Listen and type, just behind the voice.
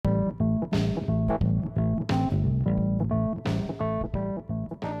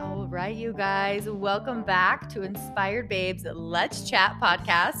right, you guys, welcome back to Inspired Babes Let's Chat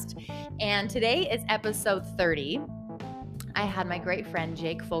podcast. And today is episode 30. I had my great friend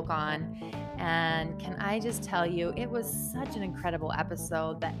Jake Folk on, and can I just tell you, it was such an incredible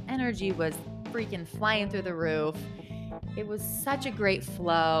episode. The energy was freaking flying through the roof. It was such a great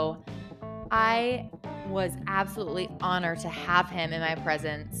flow. I was absolutely honored to have him in my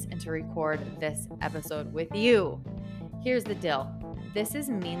presence and to record this episode with you. Here's the deal. This is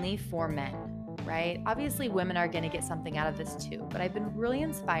mainly for men, right? Obviously, women are going to get something out of this too, but I've been really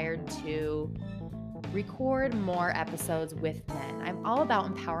inspired to record more episodes with men. I'm all about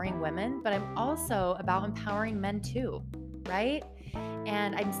empowering women, but I'm also about empowering men too, right?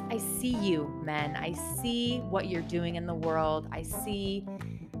 And I see you, men. I see what you're doing in the world. I see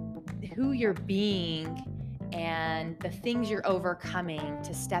who you're being and the things you're overcoming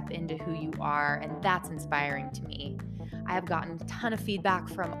to step into who you are, and that's inspiring to me. I have gotten a ton of feedback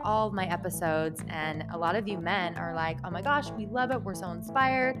from all of my episodes, and a lot of you men are like, oh my gosh, we love it, we're so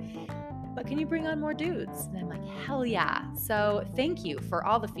inspired, but can you bring on more dudes? And I'm like, hell yeah. So thank you for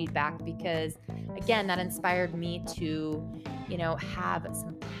all the feedback, because again, that inspired me to, have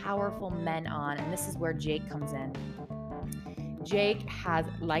some powerful men on, and this is where Jake comes in. Jake has,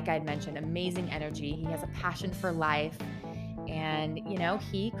 like I mentioned, amazing energy. He has a passion for life. And,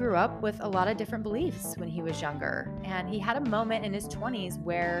 he grew up with a lot of different beliefs when he was younger. And he had a moment in his 20s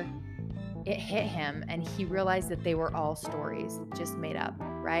where it hit him and he realized that they were all stories just made up,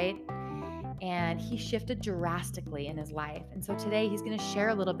 right? And he shifted drastically in his life. And so today he's going to share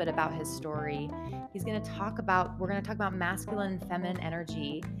a little bit about his story. We're going to talk about masculine and feminine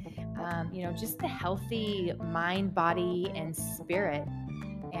energy, just the healthy mind, body, and spirit,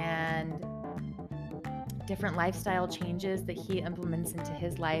 and different lifestyle changes that he implements into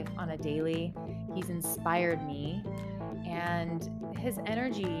his life on a daily. He's inspired me, and his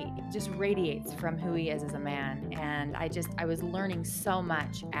energy just radiates from who he is as a man. And I was learning so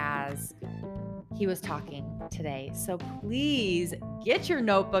much as he was talking today. So please get your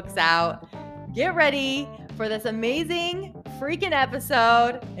notebooks out, get ready for this amazing freaking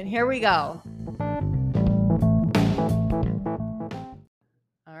episode, and here we go.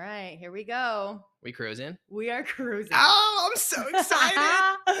 All right, here we go. We cruising? We are cruising. Oh, I'm so excited.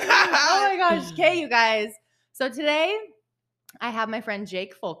 Oh my gosh. Okay, you guys. So today I have my friend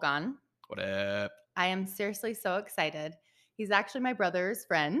Jake Folk on. What up? I am seriously so excited. He's actually my brother's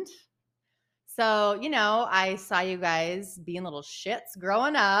friend. So, I saw you guys being little shits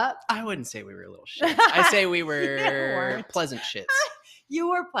growing up. I wouldn't say we were little shits. I say we were pleasant shits. You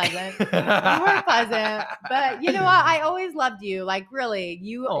were pleasant. You were pleasant. But you know what? I always loved you. Like, really,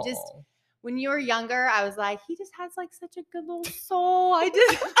 when you were younger, I was like, he just has like such a good little soul. I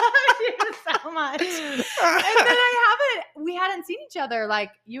just love you so much. And then we hadn't seen each other.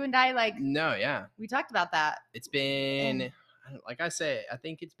 Like, you and I, like, no, yeah. We talked about that. It's been, like I say, I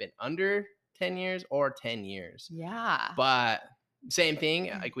think it's been under 10 years or 10 years. Yeah. But same thing.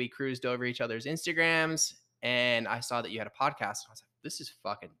 Like, we cruised over each other's Instagrams, and I saw that you had a podcast. I was like, this is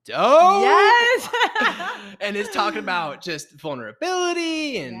fucking dope. Yes. And it's talking about just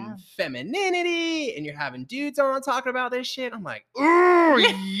vulnerability and femininity, and you're having dudes on talking about this shit. I'm like, ooh,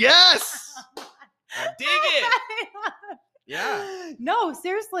 yes. I dig it. Yeah. No,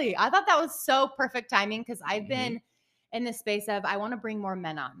 seriously. I thought that was so perfect timing, because I've been in the space of, I want to bring more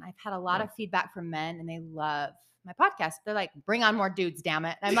men on. I've had a lot of feedback from men, and they love my podcast. They're like, bring on more dudes, damn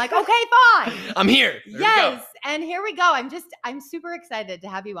it. And I'm like, okay, fine. I'm here. Yes. And here we go. I'm super excited to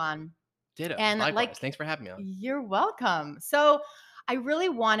have you on. Ditto. And likewise. Thanks for having me on. You're welcome. So I really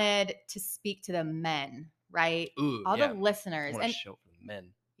wanted to speak to the men, right? Ooh, all the listeners. And show for the men.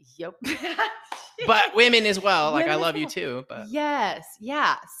 Yep. But women as well. Like, women I love you too. But yes.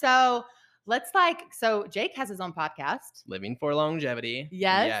 Yeah. So so Jake has his own podcast. Living for Longevity.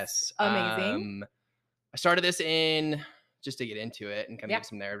 Yes. Amazing. I started this just to get into it and kind of give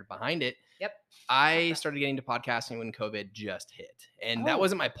some narrative behind it. Yep. I started getting into podcasting when COVID just hit. And that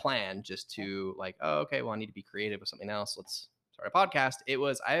wasn't my plan, just to like, oh, okay, well, I need to be creative with something else. Let's start a podcast.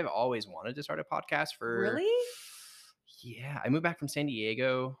 I have always wanted to start a podcast for... Really? Yeah. I moved back from San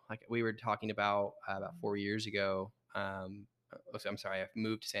Diego. Like we were talking about 4 years ago. I'm sorry. I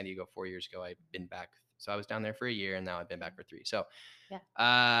moved to San Diego 4 years ago. I've been back. So I was down there for a year, and now I've been back for 3. So,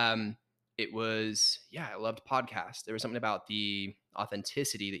 it was, I loved podcasts. There was something about the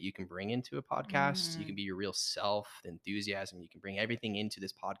authenticity that you can bring into a podcast. You can be your real self, the enthusiasm. You can bring everything into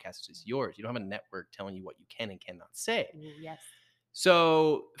this podcast. It's yours. You don't have a network telling you what you can and cannot say. Yes.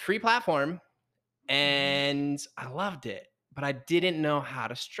 So free platform, and I loved it. but I didn't know how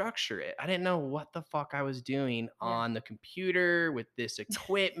to structure it. I didn't know what the fuck I was doing Yeah. on the computer with this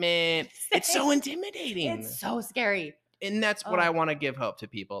equipment. It's so intimidating. It's so scary. And that's what I Oh. want to give hope to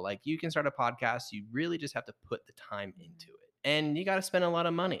people. Like, you can start a podcast, you really just have to put the time into it. And you got to spend a lot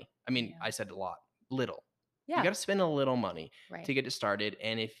of money. I mean, Yeah. I said a lot, little. You Yeah. got to spend a little money Right. to get it started.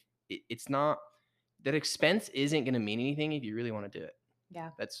 And if it's not, that expense isn't going to mean anything if you really want to do it.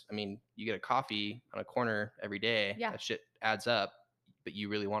 Yeah. I mean, you get a coffee on a corner every day. Yeah. That shit adds up, but you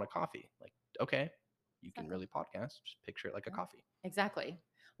really want a coffee. Like, okay, you can Exactly. really podcast. Just picture it like a coffee. Exactly.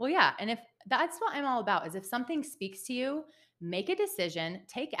 Well, yeah. And if that's what I'm all about is if something speaks to you, make a decision,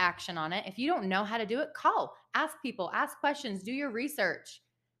 take action on it. If you don't know how to do it, call, ask people, ask questions, do your research,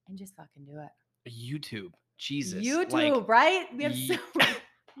 and just fucking do it. YouTube. Jesus. YouTube, right? We have Ye- so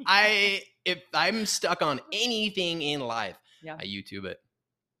if I'm stuck on anything in life, Yeah. I YouTube it.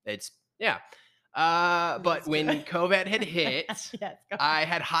 It's but when COVID had hit, Yes, go I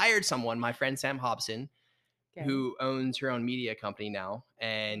had hired someone, my friend Sam Hobson, Okay. who owns her own media company now,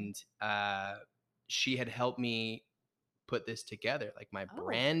 and she had helped me put this together, like my Oh.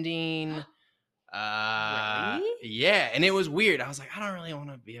 branding. Really? Yeah, and it was weird. I was like, I don't really want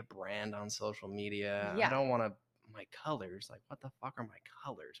to be a brand on social media. Yeah. I don't want to my colors. Like, what the fuck are my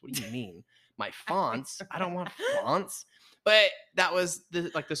colors? What do you mean? My fonts? I don't want fonts. But that was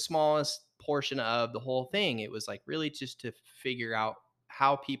the smallest portion of the whole thing. It was like really just to figure out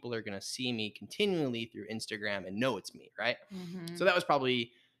how people are going to see me continually through Instagram and know it's me, right? Mhm. So that was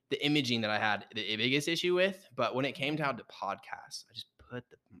probably the imaging that I had the biggest issue with. But when it came down to podcasts, I just put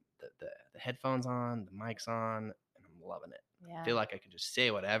the headphones on, the mics on, and I'm loving it. Yeah. I feel like I can just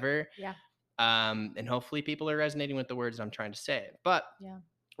say whatever. Yeah. And hopefully people are resonating with the words I'm trying to say. But Yeah.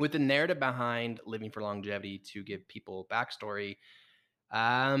 with the narrative behind Living for Longevity, to give people backstory,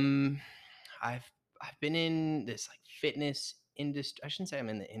 I've been in this like fitness industry. I shouldn't say I'm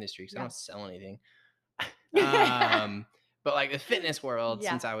in the industry because I Yeah. don't sell anything. But like the fitness world, Yeah.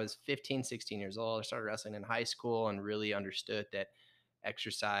 since I was 15, 16 years old, I started wrestling in high school and really understood that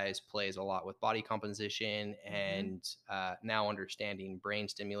exercise plays a lot with body composition and now understanding brain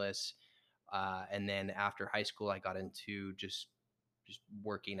stimulus. And then after high school, I got into just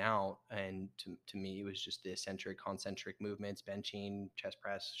working out, and to me it was just the eccentric concentric movements, benching, chest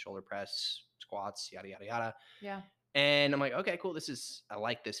press, shoulder press, squats, yada yada yada. Yeah. And I'm like, okay, cool. I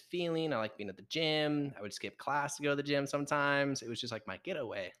like this feeling. I like being at the gym. I would skip class to go to the gym sometimes. It was just like my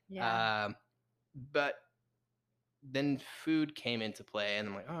getaway. Yeah. But then food came into play, and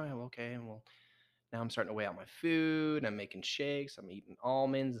I'm like, oh, yeah, okay. Well, now I'm starting to weigh out my food. I'm making shakes. I'm eating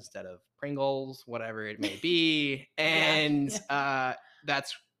almonds instead of Pringles, whatever it may be. And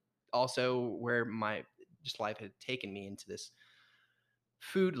that's also where my just life had taken me into this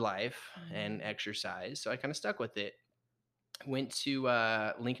food life and exercise. So I kind of stuck with it. Went to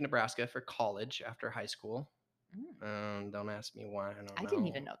Lincoln, Nebraska for college after high school. Don't ask me why. I don't know. I didn't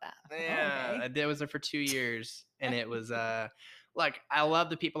even know that. Yeah, Oh, okay. I was there for 2 years, and it was like I love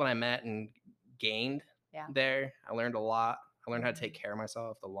the people that I met and gained Yeah. there. I learned a lot. I learned how to take care of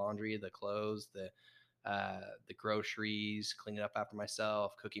myself, the laundry, the clothes, the groceries, cleaning up after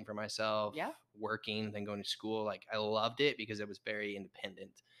myself, cooking for myself, Yeah. working, then going to school. Like I loved it because it was very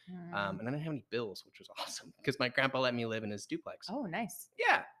independent. And I didn't have any bills, which was awesome because my grandpa let me live in his duplex. Oh, nice.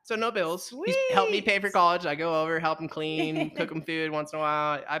 Yeah, so no bills. He's helped me pay for Sweet. college. I go over, help him clean, cook him food once in a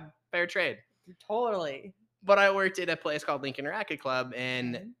while. I fair trade. Totally. But I worked at a place called Lincoln Racket Club,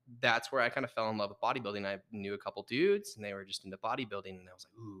 and Okay. that's where I kind of fell in love with bodybuilding. I knew a couple dudes, and they were just into bodybuilding, and I was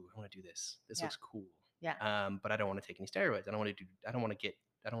like, "Ooh, I want to do this. This Yeah. looks cool." Yeah. But I don't want to take any steroids. I don't want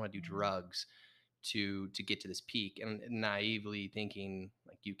to do drugs to get to this peak. And naively thinking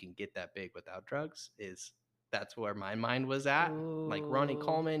like you can get that big without drugs that's where my mind was at. Like Ronnie Ooh.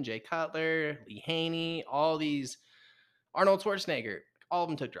 Coleman, Jay Cutler, Lee Haney, all these, Arnold Schwarzenegger, all of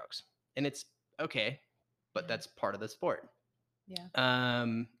them took drugs, and it's okay, but that's part of the sport. Yeah.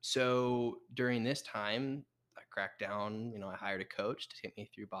 So during this time, I cracked down. I hired a coach to take me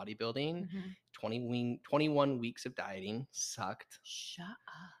through bodybuilding. 21 weeks of dieting sucked. Shut up.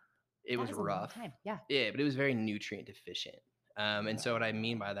 It That was is a long rough. time. Yeah. Yeah, but it was very nutrient deficient. And so what I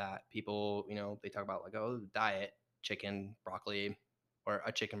mean by that, people, they talk about like, oh, diet, chicken, broccoli, or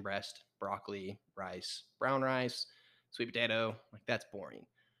a chicken breast, broccoli, rice, brown rice, sweet potato. Like that's boring.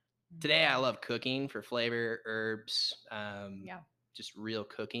 Today, I love cooking for flavor, herbs, just real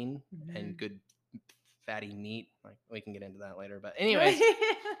cooking and good fatty meat. Like we can get into that later. But anyways,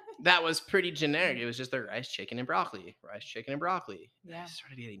 that was pretty generic. It was just the rice, chicken, and broccoli. Rice, chicken, and broccoli. Yeah. I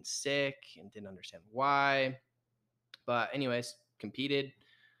started getting sick and didn't understand why. But anyways, competed.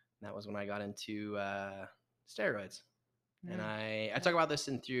 And that was when I got into steroids. And Mm. I talk about this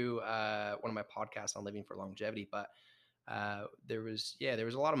through one of my podcasts on living for longevity, but there was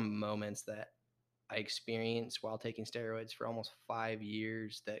a lot of moments that I experienced while taking steroids for almost 5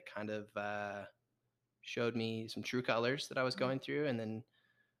 years that kind of showed me some true colors that I was going through. And then,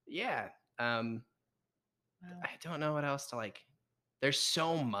 yeah, um, Wow. I don't know what else to like. There's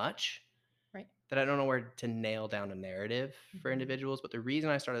so much Right. that I don't know where to nail down a narrative for Mhm. individuals. But the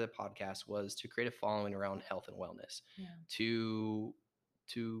reason I started the podcast was to create a following around health and wellness, Yeah. to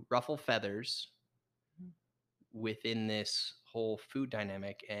ruffle feathers Mhm. within this whole food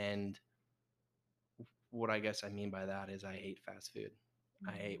dynamic. And what I guess I mean by that is I hate fast food.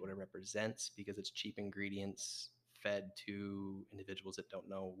 I hate what it represents because it's cheap ingredients fed to individuals that don't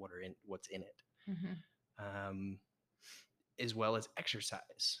know what's in it. Mhm. Um, as well as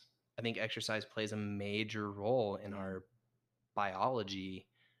exercise. I think exercise plays a major role in Yeah. our biology,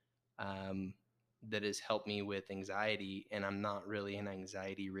 um, that has helped me with anxiety. And I'm not really an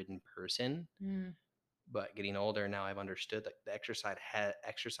anxiety ridden person, Mm. but getting older now, I've understood that the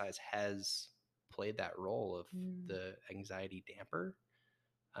exercise has played that role of Mm. the anxiety damper.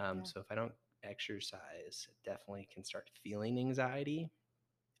 Yeah. So if I don't exercise, it definitely can start feeling anxiety.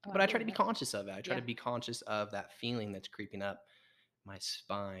 Oh, But I I try get to be it. conscious of it. I try to Yeah. be conscious of that feeling that's creeping up my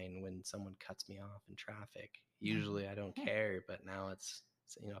spine when someone cuts me off in traffic. Usually I don't care, but now it's,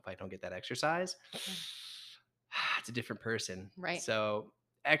 if I don't get that exercise, Yeah. it's a different person. Right. So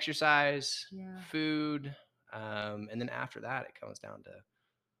exercise, Yeah. food, and then after that, it comes down to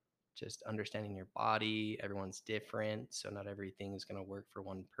just understanding your body. Everyone's different, so not everything is going to work for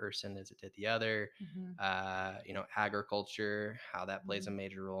one person as it did the other. Mhm. Agriculture, how that plays a Mhm.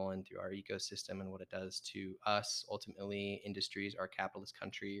 major role into our ecosystem and what it does to us. Ultimately, industries, our capitalist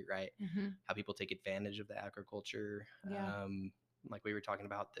country, right? Mhm. How people take advantage of the agriculture. Yeah. Like we were talking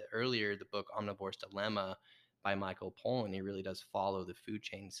about earlier, the book Omnivore's Dilemma by Michael Pollan, he really does follow the food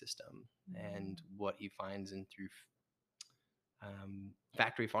chain system and what he finds in through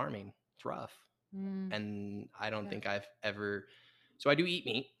factory farming. It's rough. Mm. And I don't Yeah. think I've ever, so I do eat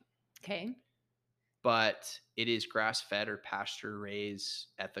meat, Okay. but it is grass fed or pasture raised,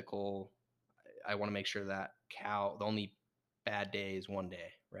 ethical. I want to make sure that the only bad day is one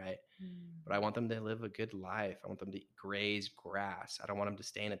day, right? But I want them to live a good life. I want them to graze grass. I don't want them to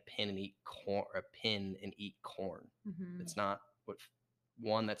stay in a pen and eat corn, Mhm. It's not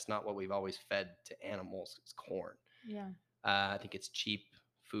that's not what we've always fed to animals. It's corn. Yeah. I think it's cheap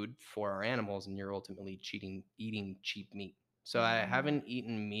food for our animals, and you're ultimately eating cheap meat. So I haven't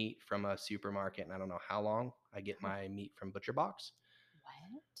eaten meat from a supermarket, and I don't know how long. I get my meat from Butcher Box.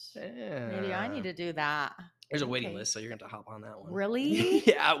 What? Maybe I need Yeah. to do that. There's a waiting Okay. list, so you're going to hop on that one. Really?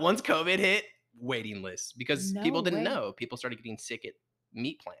 Yeah. Once COVID hit, waiting list because No people didn't way. know. People started getting sick at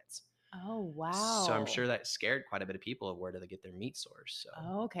meat plants. Oh, So I'm wow. sure that scared quite a bit of people of where do they get their meat source.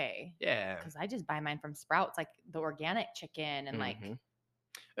 So Okay. yeah. Because I just buy mine from Sprouts, like the organic chicken, and like, Mhm.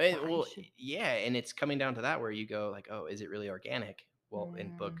 but I Well, should. yeah, and it's coming down to that where you go like, oh, is it really organic? Well,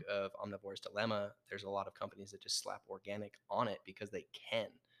 in book Mm. of Omnivore's Dilemma, there's a lot of companies that just slap organic on it because they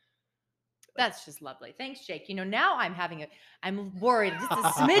can. That's just lovely. Thanks, Jake. Now I'm worried just a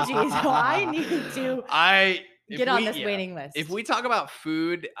smidgy, so I need to get on this waiting list. If we talk about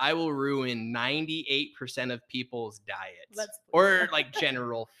food, I will ruin 98% of people's diets Let's or like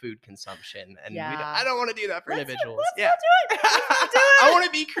general food consumption, and Yeah. I don't want to do that for individuals. Let's not do it. Let's not do it. I want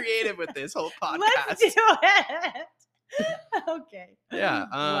to be creative with this whole podcast. Let's do it. Okay. Yeah.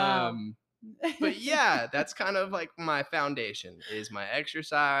 Wow. But yeah, that's kind of like my foundation is my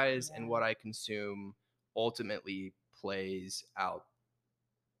exercise, and Yeah. what I consume ultimately plays out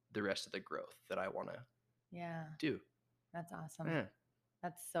the rest of the growth that I want to Yeah. do. That's awesome. Yeah.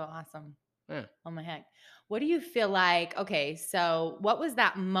 That's so awesome. Yeah. Oh my heck. What do you feel like? Okay, so what was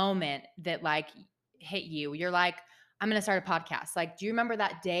that moment that like hit you? You're like, I'm gonna start a podcast. Like, do you remember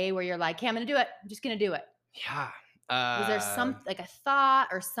that day where you're like, hey, I'm gonna do it. I'm just gonna do it. Yeah. Was there like a thought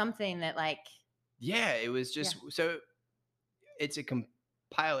or something that like Yeah, it was just so it's a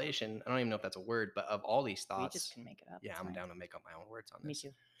compilation. I don't even know if that's a word, but of all these we thoughts. just can make it up? Yeah, It's I'm fine. down to make up my own words on Me this.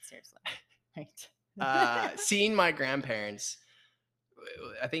 too. Seriously. Right. Seeing my grandparents,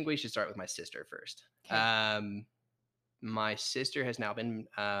 I think we should start with my sister first. Okay. My sister has now been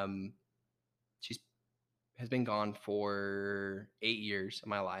she's has been gone for 8 years of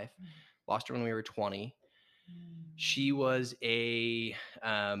my life. Lost her when we were 20. She was a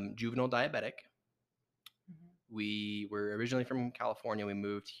juvenile diabetic. We were originally from California. We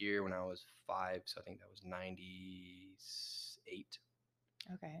moved here when I was 5, so I think that was 98.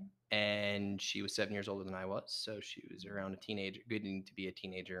 Okay. And she was 7 years older than I was, so she was around a teenager, getting to be a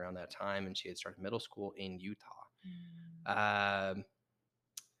teenager around that time, and she had started middle school in Utah. Mm. Um,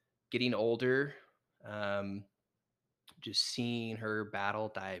 Getting older, um, just seeing her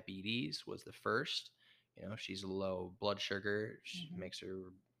battle diabetes was the first. She's low blood sugar. She Mhm. makes her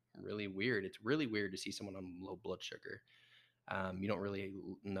really weird. It's really weird to see someone on low blood sugar. You don't really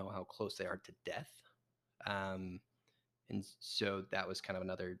know how close they are to death. Um, and so that was kind of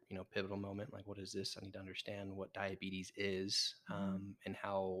another, pivotal moment. Like, what is this? I need to understand what diabetes is, Mhm. and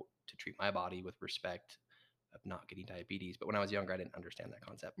how to treat my body with respect of not getting diabetes. But when I was younger, I didn't understand that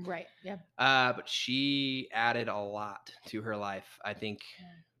concept. Right. Yeah. But she added a lot to her life. I think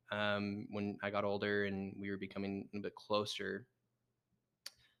Yeah. when I got older and we were becoming a bit closer,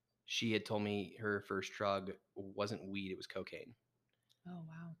 she had told me her first drug wasn't weed, it was cocaine Oh,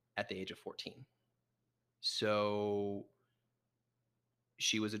 wow. at the age of 14. So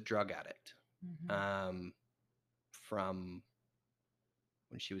she was a drug addict, Mhm. um, from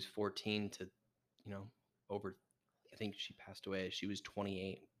when she was 14 to, you know, over, I think she passed away. She was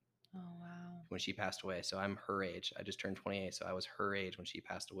 28 Oh, wow. when she passed away. So I'm her age. I just turned 28. So I was her age when she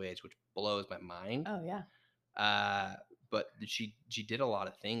passed away, which blows my mind. Oh, yeah. Uh, but she did a lot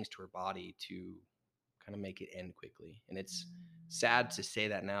of things to her body to kind of make it end quickly. And it's sad to Mm. say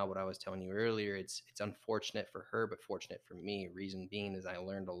that now, but I was telling you earlier, it's unfortunate for her, but fortunate for me. Reason being is I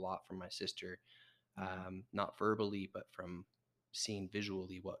learned a lot from my sister, Yeah. not verbally, but from seeing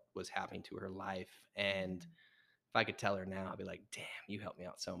visually what was happening to her life. And Mm. if I could tell her now, I'd be like, damn, you helped me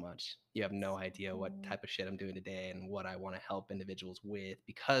out so much. You have no idea what So type of shit I'm doing today and what I want to help individuals with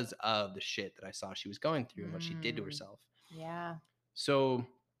because of the shit that I saw she was going through and what she did to mm. herself. Yeah. So,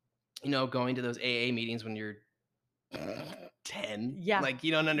 going to those AA meetings when you're 10, Yeah. like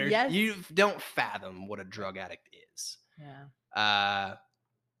Yes. you don't fathom what a drug addict is. Yeah. Uh,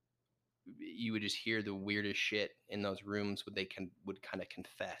 you would just hear the weirdest shit in those rooms when would kind of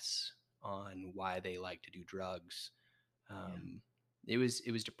confess on why they like to do drugs. Yeah. It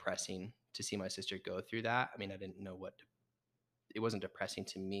was depressing to see my sister go through that. I mean, I didn't know it wasn't depressing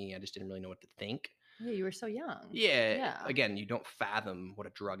to me. I just didn't really know what to think. Yeah. You were so young. Yeah, Yeah. again, you don't fathom what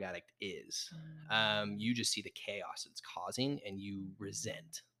a drug addict is. Mm. You just see the chaos it's causing, and you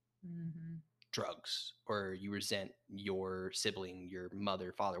resent Mhm. drugs, or you resent your sibling, your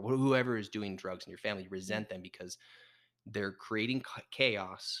mother, father, whoever is doing drugs in your family. You Yeah. resent them because they're creating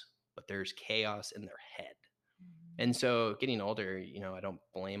chaos, but there's chaos in their head. Mhm. And so, getting older, I don't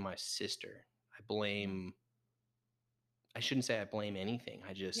blame my sister. Yeah. I shouldn't say I blame anything. I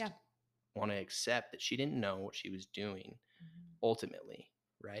Yeah. just want to accept that she didn't know what she was doing Mhm. ultimately,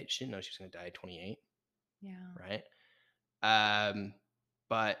 right? She didn't know she was going to die at 28, Yeah. right?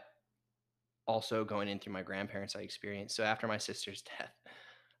 But also going in through my grandparents, I experienced. So after my sister's death,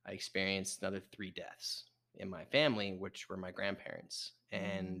 I experienced another 3 deaths in my family, which were my grandparents.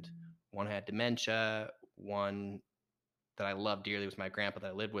 And Mm. one had dementia. One that I loved dearly was my grandpa that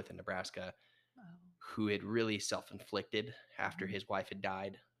I lived with in Nebraska, Oh. who had really self-inflicted after Mhm. his wife had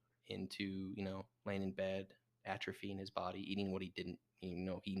died, into laying in bed, atrophy in his body, eating what he didn't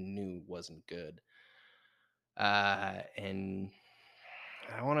he knew wasn't good. And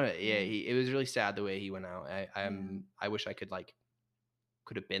I want to, yeah, Yeah. it was really sad the way he went out. Yeah. I wish I could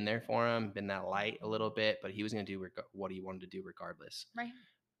have been there for him, been that light a little Mhm. bit, but he was going to do what he wanted to do regardless. Right.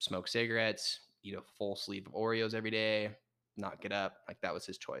 Smoke cigarettes, eat a full sleeve of Oreos every day, not get up. Like, that was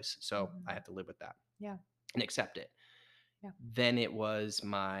his choice. So I Mhm. have to live with that Yeah. and accept it. Yeah. Then it was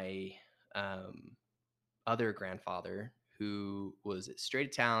my um, other grandfather, who was straight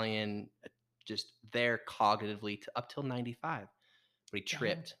Italian, just there cognitively up till 95, but he Dang.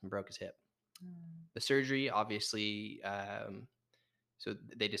 tripped and broke his hip. Mm. The surgery, obviously, so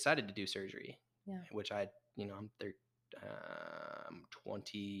they decided to do surgery, Yeah. which I'm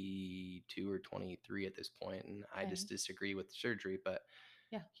 22 or 23 at this point, and I Okay. just disagree with the surgery, but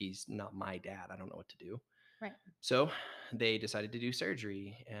Yeah. he's not my dad. I don't know what to do. Right. So they decided to do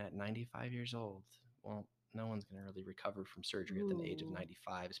surgery at 95 years old. Well, no one's going to really recover from surgery at the age of Ooh.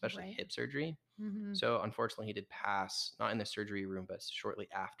 95, especially Right. hip surgery. Mhm. So unfortunately, he did pass, not in the surgery room, but shortly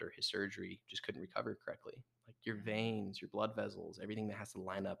after his surgery. Just couldn't recover correctly. Like, your Yeah. veins, your blood vessels, everything that has to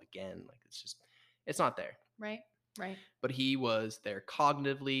line up again. Like, it's not there. Right. Right. But he was there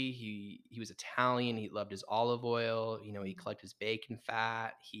cognitively. He was Italian. He loved his olive oil. He Mm. collected his bacon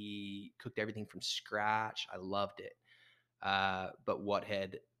fat. He cooked everything from scratch. I loved it. But what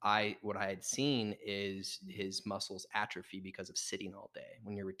I had seen is Mm. his muscles atrophy because of sitting all day.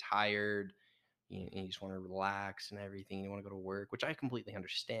 When you're retired, you just want to relax and everything. You want to go to work, which I completely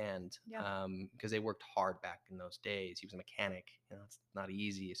understand, Yeah. because they worked hard back in those days. He was a mechanic. It's not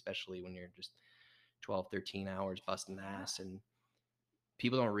easy, especially when you're just 12, 13 hours busting Yeah. ass. And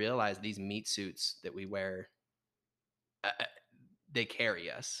people don't realize these meat suits that we wear, they carry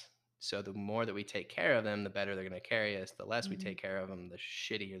us. So the more that we take care of them, the better they're going to carry us. The less we Mhm. take care of them, the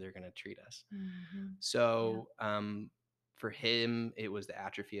shittier they're going to treat us. Mhm. Yeah. So for him, it was the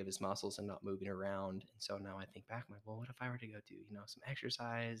atrophy of his muscles and not moving around. And so now I think back, I'm like, well, what if I were to go do, some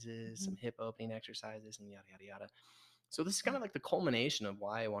exercises, some Mhm. hip opening exercises, and yada, yada, yada. So this is Yeah. kind of like the culmination of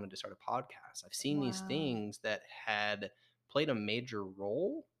why I wanted to start a podcast. I've seen these Wow. things that had played a major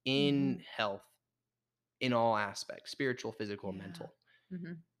role in Mhm. health in all aspects, spiritual, physical, and Yeah. mental.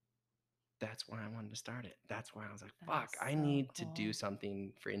 Mhm. That's why I wanted to start it. That's why I was like, That is fuck, I so need to do cool.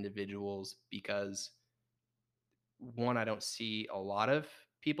 something for individuals because one, I don't see a lot of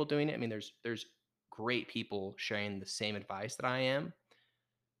people doing it. I mean, there's great people sharing the same advice that I am,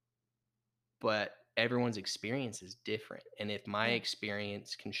 but everyone's experience is different. And if my Yeah.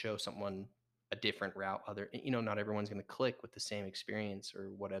 experience can show someone a different route, not everyone's going to click with the same experience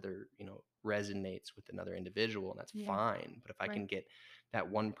or what other, resonates with another individual, and that's Yeah. fine. But if I Right. can get that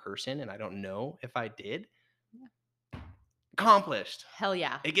one person, and I don't know if I did, Yeah. accomplished. Hell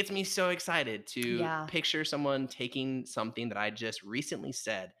yeah. It gets me so excited to Yeah. picture someone taking something that I just recently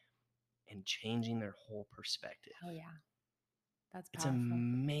said and changing their whole perspective. Hell yeah. That's It's powerful.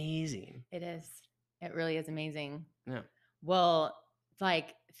 amazing. It is. It really is amazing. Yeah. Well,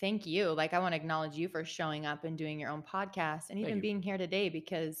 like, thank you. Like, I want to acknowledge you for showing up and doing your own podcast and Thank even you. being here today,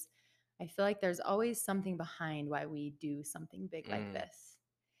 because I feel like there's always something behind why we do something big like this.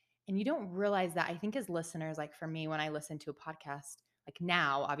 And you don't realize that. I think as listeners, like for me, when I listen to a podcast, like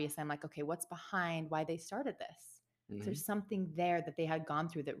now, obviously, I'm like, okay, what's behind why they started this? Because Mm-hmm. there's something there that they had gone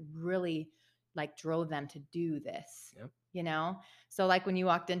through that really like drove them to do this, Yep. So like when you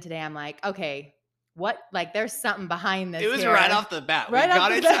walked in today, I'm like, okay, what? Like there's something behind this. It was here. right off the bat. Right We off got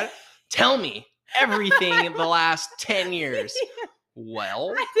the it. bat. Tell me everything in the last 10 years.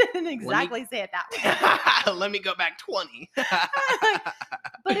 Well, I didn't exactly say it that way. let me go back 20.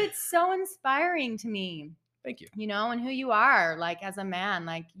 But it's so inspiring to me. Thank you. And who you are, like as a man,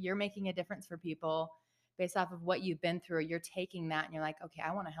 like you're making a difference for people based off of what you've been through. You're taking that and you're like, okay,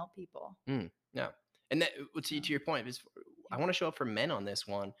 I want to help people. Yeah. And that, to your point, is I want to show up for men on this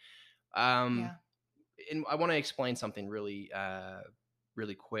one. Yeah. And I want to explain something really,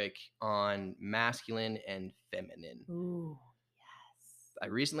 really quick on masculine and feminine. Ooh, yes. I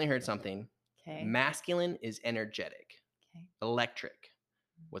recently heard something. Okay. Masculine is energetic, electric.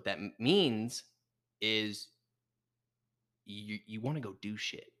 What that means is you want to go do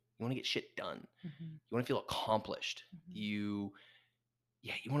shit. You want to get shit done. Mm-hmm. You want to feel accomplished. Mm-hmm. You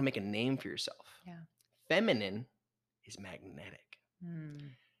want to make a name for yourself. Yeah. Feminine is magnetic. Mm.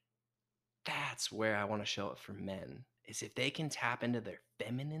 That's where I want to show up for men, is if they can tap into their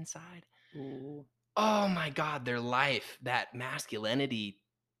feminine side. Ooh. Oh my God, their life, that masculinity,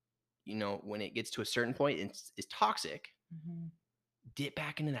 when it gets to a certain point, is toxic. Mm-hmm. Dip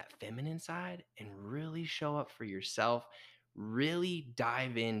back into that feminine side and really show up for yourself. Really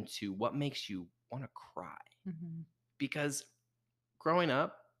dive into what makes you want to cry. Mm-hmm. Because growing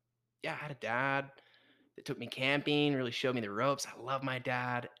up, I had a dad that took me camping, really showed me the ropes. I love my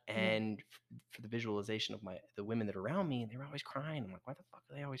dad. And for the visualization of the women that are around me, they were always crying. I'm like, why the fuck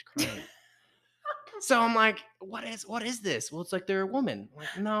are they always crying? So I'm like, what is this? Well, it's like they're a woman. I'm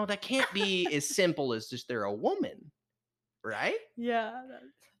like, no, that can't be as simple as just they're a woman. Right? Yeah.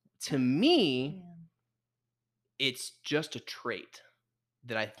 To me, it's just a trait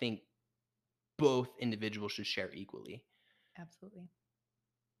that I think both individuals should share equally. Absolutely.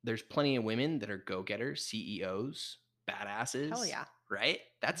 There's plenty of women that are go-getters, CEOs, badasses. Hell yeah. Right?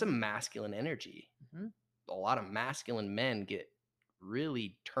 That's a masculine energy. Mm-hmm. A lot of masculine men get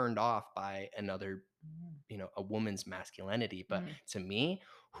really turned off by another, a woman's masculinity. But to me,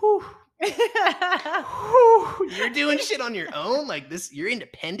 you're doing shit on your own. Like this, you're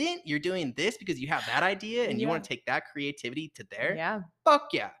independent. You're doing this because you have that idea and you want to take that creativity to there. Yeah. Fuck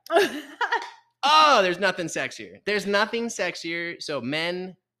yeah. Oh, there's nothing sexier. There's nothing sexier. So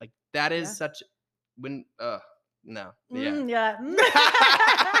men, like that is such when no. Yeah.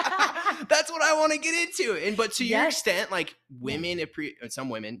 That's what I want to get into. But to your extent, like women, some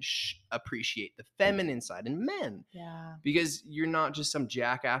women appreciate the feminine side in men. Yeah. Because you're not just some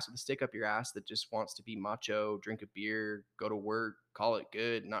jackass with a stick up your ass that just wants to be macho, drink a beer, go to work, call it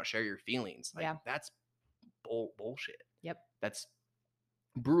good, not share your feelings. Like that's bullshit. Yep. That's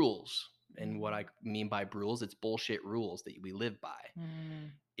rules. And what I mean by rules, it's bullshit rules that we live by.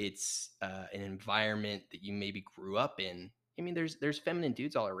 It's an environment that you maybe grew up in. I mean, there's feminine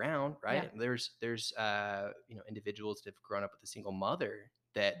dudes all around, right? Yeah. There's individuals that have grown up with a single mother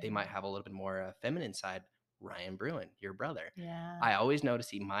that they might have a little bit more feminine side. Ryan Bruin, your brother. Yeah. I always notice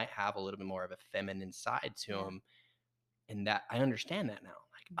he might have a little bit more of a feminine side to him. And that I understand that now.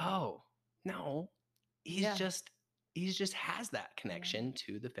 Like, Mhm. oh, no, Yeah. he's just has that connection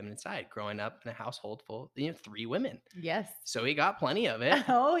to the feminine side growing up in a household full, 3 women. Yes. So he got plenty of it.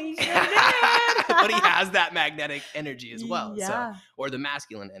 Oh, he sure did. But he has that magnetic energy as well. So, Yeah. or the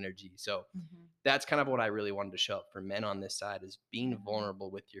masculine energy. So Mhm. that's kind of what I really wanted to show up for men on this side is being Yeah.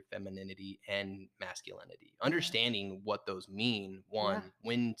 vulnerable with your femininity and masculinity, Yeah. understanding what those mean. One,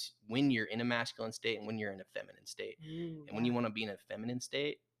 when you're in a masculine state and when you're in a feminine state. Ooh, And when you want to be in a feminine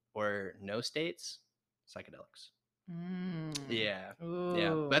state or no states, psychedelics. Yeah. Yeah.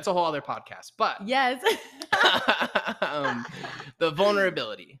 Ooh. That's a whole other podcast. But Yes. the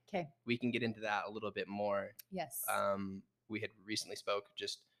vulnerability, Okay. we can get into that a little bit more. Yes. We had recently spoke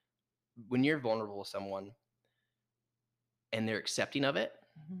just when you're vulnerable with someone and they're accepting of it,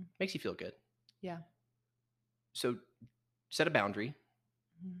 Mhm. makes you feel good. Yeah. So set a boundary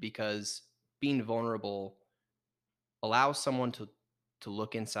Mhm. because being vulnerable allows someone to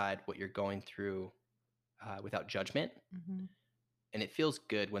look inside what you're going through without judgment. Mhm. And it feels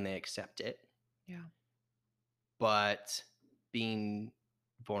good when they accept it. Yeah. But being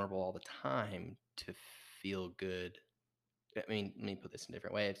vulnerable all the time to feel good. I mean, let me put this in a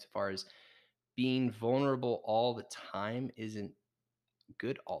different way. As far as being vulnerable all the time isn't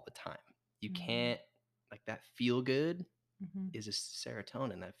good all the time. You Mhm. can't, like, that feel good Mhm. is a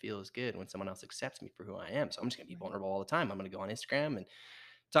serotonin that feels good when someone else accepts me for who I am. So I'm just going to be Right. vulnerable all the time. I'm going to go on Instagram and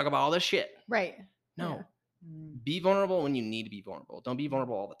talk about all this shit. Right. No. Yeah. Mm. Be vulnerable when you need to be vulnerable. Don't be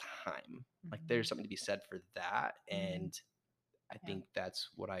vulnerable all the time. Like, Mhm. there's something to be said for that. Mhm. And I Yeah. think that's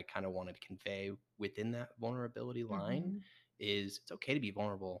what I kind of wanted to convey within that vulnerability line Mhm. is it's okay to be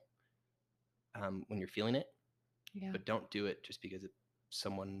vulnerable when you're feeling it, Yeah. but don't do it just because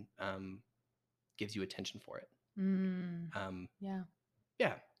someone gives you attention for it. Yeah.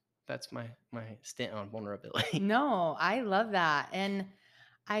 Yeah, that's my stint on vulnerability. No, I love that. And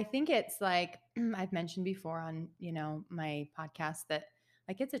I think it's like I've mentioned before on, my podcast that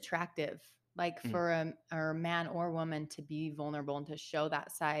like it's attractive like Mm. for a man or woman to be vulnerable and to show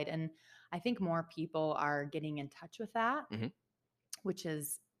that side. And I think more people are getting in touch with that, Mhm. which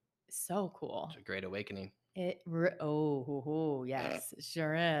is so cool. It's a great awakening. Yes, it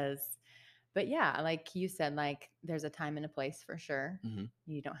sure is. But yeah, like you said, like there's a time and a place for sure. Mhm.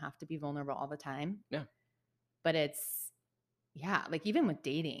 You don't have to be vulnerable all the time. Yeah. But yeah, like even with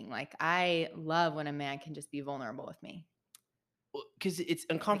dating, like I love when a man can just be vulnerable with me. Well, because it's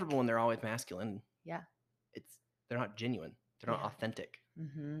uncomfortable when they're always masculine. Yeah. They're not genuine. They're not Yeah. authentic.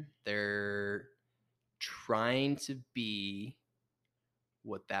 Mm-hmm. They're trying to be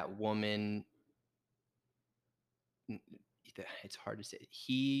what that woman. It's hard to say.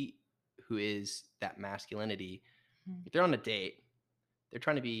 He who is that masculinity. Mm-hmm. If they're on a date, they're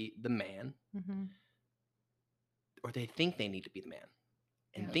trying to be the man, Mm-hmm. or they think they need to be the man.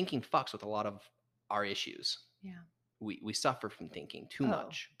 And Yeah. thinking fucks with a lot of our issues. Yeah. We suffer from thinking too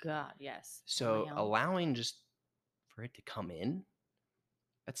much. God, yes. So allowing just for it to come in,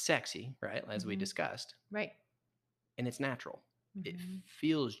 that's sexy, right? As we discussed. Right. And it's natural. It Mm-hmm.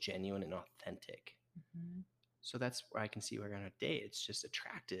 feels genuine and authentic. Mm-hmm. So that's where I can see we're on a date. It's just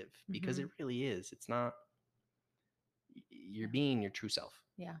attractive because it really is. It's not, you're being your true self.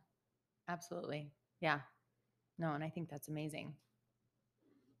 Yeah, absolutely. Yeah. No, and I think that's amazing.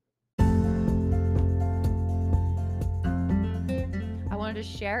 I wanted to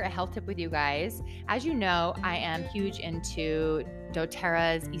share a health tip with you guys. As you know, I am huge into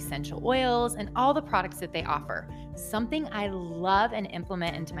doTERRA's essential oils and all the products that they offer. Something I love and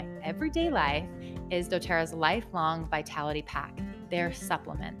implement into my everyday life is doTERRA's Lifelong Vitality Pack. They're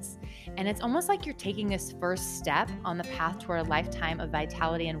supplements. And it's almost like you're taking this first step on the path toward a lifetime of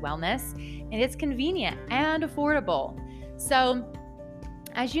vitality and wellness. And it's convenient and affordable. So,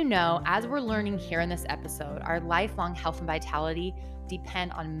 as you know, as we're learning here in this episode, our lifelong health and vitality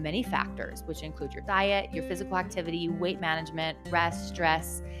depend on many factors, which include your diet, your physical activity, weight management, rest,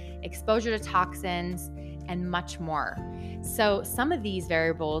 stress, exposure to toxins, and much more. So some of these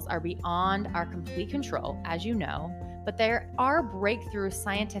variables are beyond our complete control, as you know, but there are breakthrough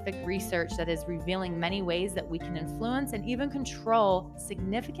scientific research that is revealing many ways that we can influence and even control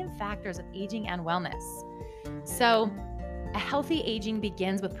significant factors of aging and wellness. So a healthy aging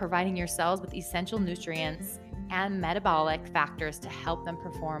begins with providing your cells with essential nutrients and metabolic factors to help them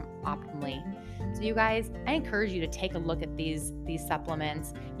perform optimally. So you guys, I encourage you to take a look at these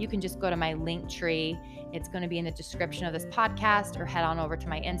supplements. You can just go to my link tree. It's going to be in the description of this podcast, or head on over to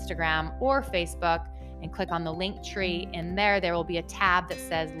my Instagram or Facebook and click on the link tree. In there will be a tab that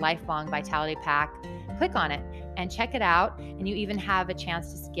says Lifelong Vitality Pack. Click on it and check it out. And you even have a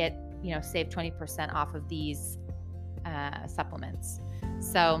chance to get, save 20% off of these supplements.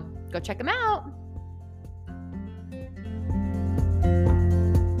 So go check them out.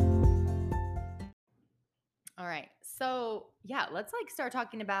 All right. So yeah, let's like start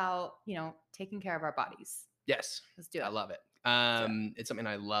talking about, taking care of our bodies. Yes. Let's do it. I love it. do It's something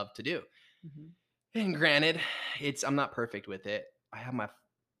I love to do. Mhm. And granted, I'm not perfect with it.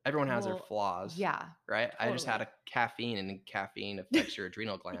 Everyone has their Well, flaws, yeah, right? I just had totally. a caffeine, and caffeine affects your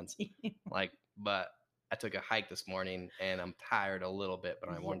adrenal glands. But I took a hike this morning and I'm tired a little bit, but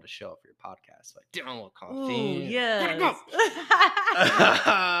I Yeah. wanted to show up for your podcast. So I did a little Ooh, coffee. yes.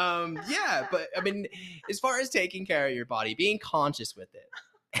 Yeah, but I mean, as far as taking care of your body, being conscious with it.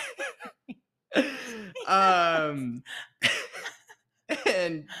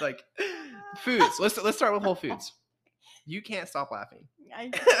 And like foods. Let's start with Whole Foods. You can't stop laughing.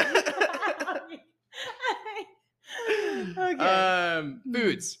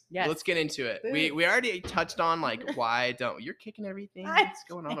 Foods. Yes. Let's get into it. We Foods. already touched on like why don't you're kicking everything? What's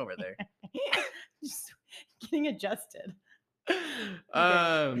going on over there? Just getting adjusted.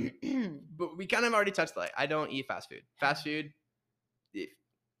 But we kind of already touched like I don't eat fast food. Fast food,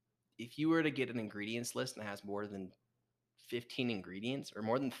 if you were to get an ingredients list and it has more than 15 ingredients or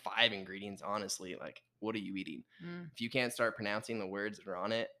more than 5 ingredients, honestly, like what are you eating? If you can't start pronouncing the words that are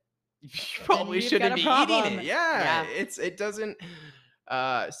on it, you probably shouldn't be eating it. Yeah. It doesn't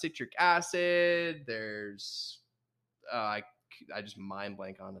citric acid, there's I just mind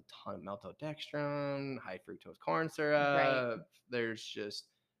blank on a ton of maltodextrin, high fructose corn syrup. Right.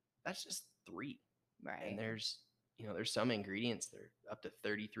 That's just 3. Right. And there's some ingredients that are up to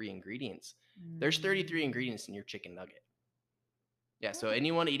 33 ingredients. There's 33 ingredients in your chicken nugget. Yeah, so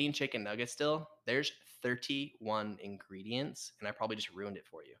anyone eating chicken nuggets still, there's 31 ingredients, and I probably just ruined it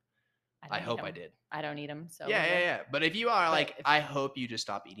for you. I hope I did. I don't eat them. So yeah. But if you are I hope you just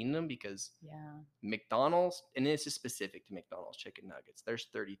stop eating them because McDonald's, and this is specific to McDonald's chicken nuggets, there's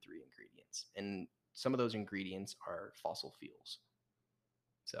 33 ingredients, and some of those ingredients are fossil fuels.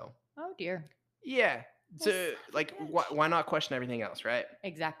 So. Oh dear. Yeah. So like, why not question everything else, right?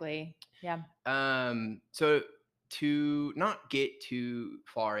 Exactly. Yeah. So to not get too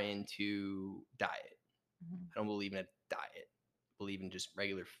far into diet, I don't believe in a diet. I believe in just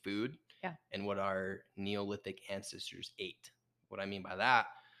regular food. Yeah. And what our Neolithic ancestors ate. What I mean by that,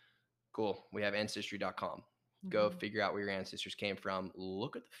 cool. We have ancestry.com. Go figure out where your ancestors came from.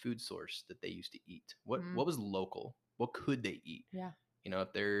 Look at the food source that they used to eat. What was local? What could they eat? Yeah.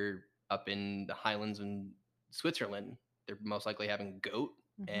 If they're up in the highlands in Switzerland, they're most likely having goat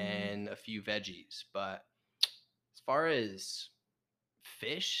and a few veggies. But as far as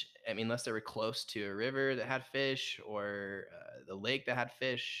fish, I mean, unless they were close to a river that had fish or the lake that had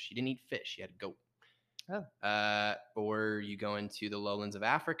fish, you didn't eat fish. You had goat. Oh. Or you go into the lowlands of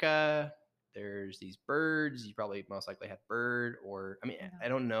Africa. There's these birds. You probably most likely had bird, or I mean, I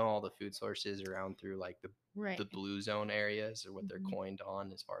don't know all the food sources around through like the blue zone areas or what they're coined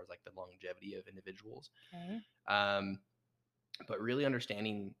on as far as like the longevity of individuals. Okay. But really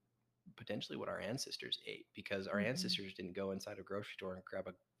understanding potentially what our ancestors ate, because our ancestors didn't go inside a grocery store and grab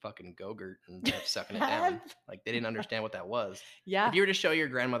a fucking Go-Gurt and start sucking it down. Like they didn't understand what that was. Yeah. If you were to show your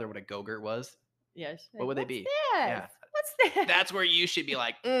grandmother what a Go-Gurt was, yes, what would they be? This? Yeah. What's this? That's where you should be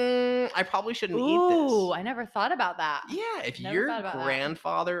like, I probably shouldn't eat this. Ooh, I never thought about that. Yeah, if your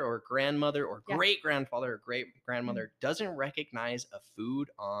grandfather or grandmother or great-grandfather or great-grandmother doesn't recognize a food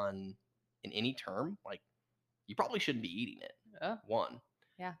in any term, like you probably shouldn't be eating it. One.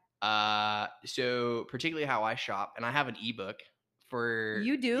 Yeah. So particularly how I shop, and I have an ebook for.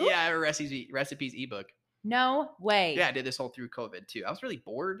 You do? Yeah, I have a recipes ebook. No way. Yeah, I did this all through COVID too. I was really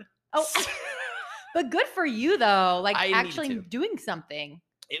bored. Oh, but good for you though. Like I actually doing something.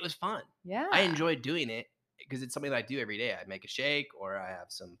 It was fun. Yeah. I enjoyed doing it because it's something that I do every day. I make a shake, or I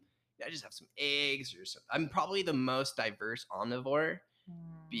just have some eggs or something. I'm probably the most diverse omnivore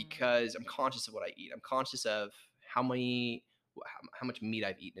because I'm conscious of what I eat. I'm conscious of how much meat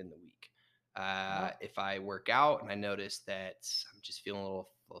I've eaten in the week. If I work out and I notice that I'm just feeling a little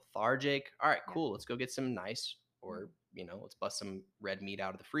lethargic, all right, cool. Let's go get some nice, or let's bust some red meat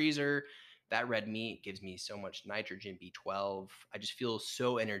out of the freezer. That red meat gives me so much nitrogen, B12. I just feel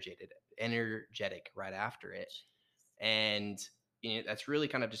so energetic right after it. And that's really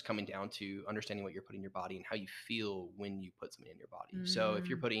kind of just coming down to understanding what you're putting in your body and how you feel when you put something in your body. So if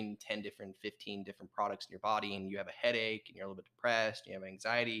you're putting 15 different products in your body and you have a headache and you're a little bit depressed and you have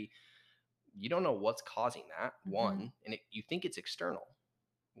anxiety, you don't know what's causing that. One, and you think it's external.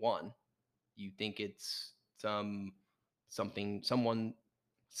 One, you think it's something someone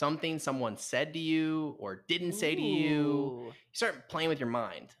said to you or didn't say to you. You start playing with your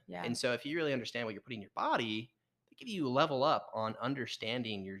mind. Yeah. And so if you really understand what you're putting in your body, give you a level up on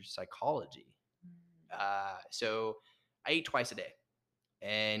understanding your psychology. So I eat twice a day,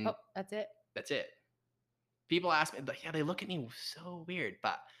 and Oh, that's it. that's it. People ask me, like, yeah, they look at me so weird,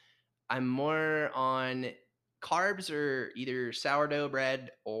 but I'm more on carbs or either sourdough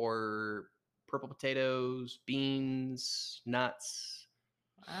bread or purple potatoes, beans, nuts.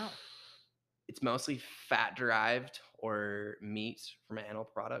 Wow. It's mostly fat derived or meat from an animal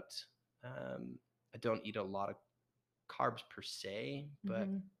product. I don't eat a lot of carbs per se, but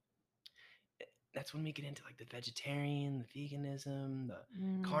Mm-hmm. that's when we get into like the vegetarian, the veganism, the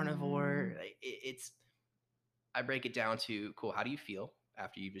Mm. carnivore. It's I break it down to cool. How do you feel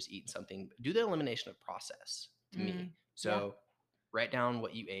after you've just eaten something? Do the elimination of process to Mm. me. So write down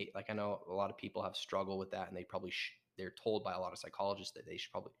what you ate. Like I know a lot of people have struggled with that, and they probably they're told by a lot of psychologists that they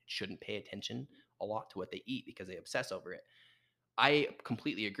shouldn't pay attention a lot to what they eat because they obsess over it. I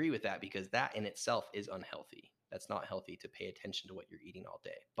completely agree with that because that in itself is unhealthy. That's not healthy to pay attention to what you're eating all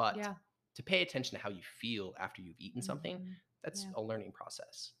day. But Yeah. to pay attention to how you feel after you've eaten something, Mhm. that's Yeah. a learning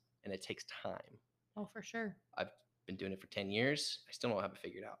process and it takes time. Oh, for sure. I've been doing it for 10 years. I still don't have it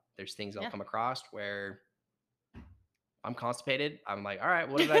figured out. There's things I'll Yeah. come across where I'm constipated. I'm like, all right,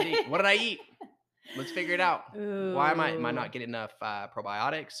 what did I eat? What did I eat? Let's figure it out. Why am I not Ooh. getting enough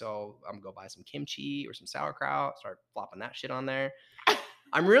probiotics? So I'm gonna go buy some kimchi or some sauerkraut, start flopping that shit on there.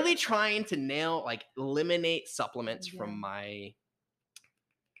 I'm really trying to eliminate supplements from my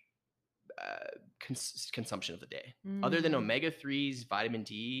consumption of the day. Other than Mm. omega-3s, vitamin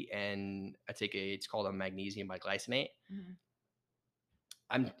D, and it's called a magnesium biglycinate. Mhm.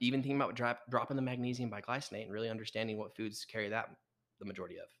 I'm even thinking about dropping the magnesium biglycinate and really understanding what foods carry that the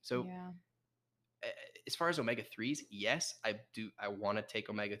majority of. So Yeah. as far as omega-3s, yes, I do. I want to take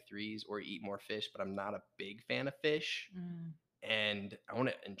omega-3s or eat more fish, but I'm not a big fan of fish. Mm. And I want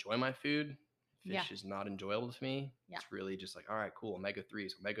to enjoy my food. Yeah. Fish is not enjoyable to me. Yeah. It's really just like, all right, cool,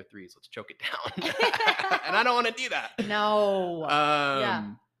 omega-3s, let's choke it down. And I don't want to do that. No.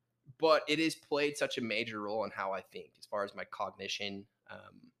 Yeah. But it has played such a major role in how I think, as far as my cognition,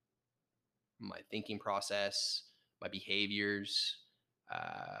 my thinking process, my behaviors.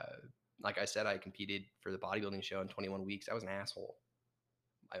 Like I said, I competed for the bodybuilding show in 21 weeks. I was an asshole.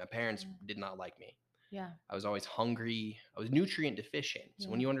 My parents did not like me. Yeah. I was always hungry. I was nutrient deficient. So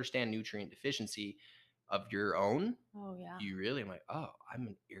when Yeah. you understand nutrient deficiency of your own, Oh, yeah. you really am like, oh, I'm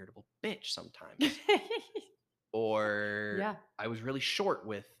an irritable bitch sometimes. Or Yeah. I was really short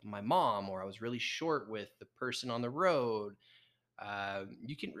with my mom, or I was really short with the person on the road.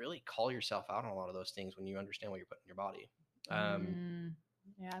 You can really call yourself out on a lot of those things when you understand what you're putting in your body.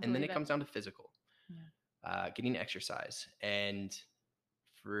 Yeah, I And then believe it comes down to physical, Yeah. Getting exercise. And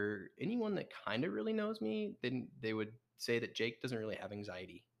for anyone that kind of really knows me, then they would say that Jake doesn't really have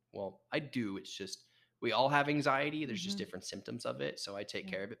anxiety. Well, I do. It's just we all have anxiety. There's just Mhm. different symptoms of it. So I take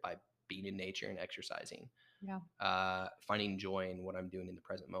Yeah. care of it by being in nature and exercising. Yeah. Finding joy in what I'm doing in the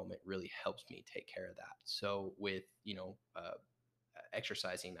present moment really helps me take care of that. So with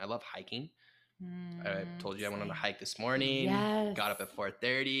exercising, I love hiking. I told you I went on a Same. hike this morning. Yes. Got up at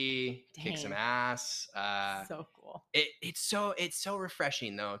 4:30, kicked some Dang. ass. So cool. It's so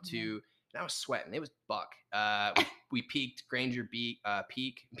refreshing though to. And I was sweating. It was buck. We peaked Granger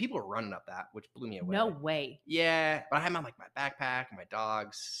Peak. People were running up that, which blew me away. No way. Yeah, but I had my backpack and my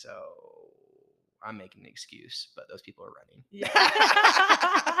dogs, so I'm making an excuse. But those people are running. Yeah.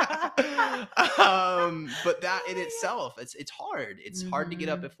 But that in itself, it's hard. It's hard to get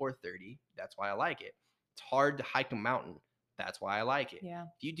up Mhm. at 4:30. That's why I like it. It's hard to hike a mountain. That's why I like it. Yeah.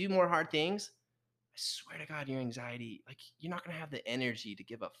 If you do more hard things, I swear to God, your anxiety, like you're not gonna have the energy to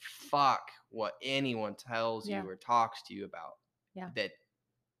give a fuck what anyone tells Yeah. you or talks to you about. Yeah. That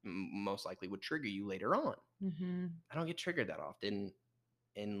most likely would trigger you later on. Mm-hmm. I don't get triggered that often,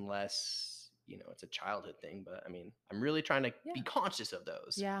 unless it's a childhood thing. But I mean, I'm really trying to be conscious of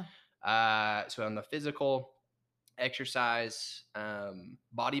those. Yeah. So on the physical exercise,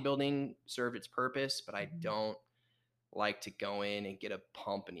 bodybuilding served its purpose, but I don't like to go in and get a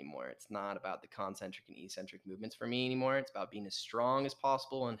pump anymore. It's not about the concentric and eccentric movements for me anymore. It's about being as strong as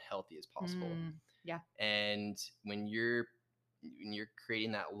possible and healthy as possible. Yeah. And when you're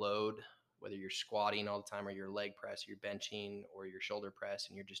creating that load, whether you're squatting all the time or your leg press, you're benching or your shoulder press,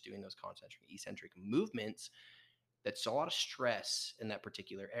 and you're just doing those concentric eccentric movements, that's a lot of stress in that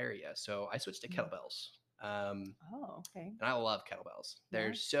particular area. So I switched to kettlebells. Okay. And I love kettlebells.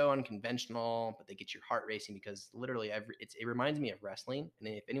 They're so unconventional, but they get your heart racing because literally it reminds me of wrestling. And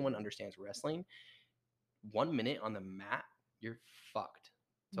if anyone understands wrestling, 1 minute on the mat, you're fucked.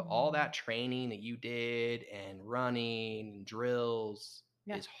 So all that training that you did and running and drills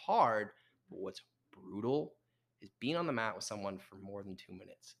is hard, but what's brutal is being on the mat with someone for more than 2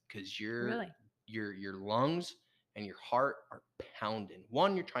 minutes, because Really? your lungs and your heart are pounding.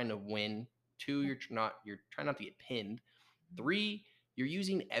 One, you're trying to win. Two, you're trying not to get pinned. Three, you're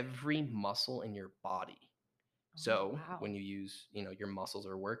using every muscle in your body. So wow. when you use, your muscles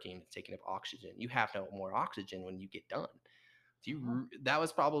are working, it's taking up oxygen. You have no more oxygen when you get done. So that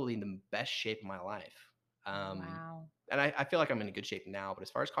was probably the best shape of my life. Wow. And I feel like I'm in a good shape now, but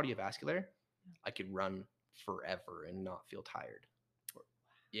as far as cardiovascular, I could run forever and not feel tired.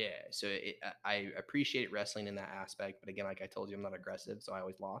 Yeah. So I appreciate wrestling in that aspect. But again, like I told you, I'm not aggressive, so I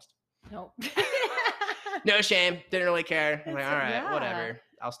always lost. Nope. No shame. Didn't really care. I'm like, all right, Yeah. whatever.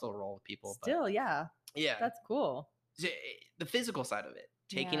 I'll still roll with people. Still, yeah. Yeah. That's cool. The physical side of it,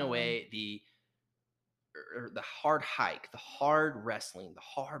 taking Yeah. away the hard hike, the hard wrestling, the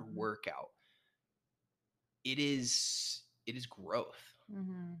hard workout. It is growth.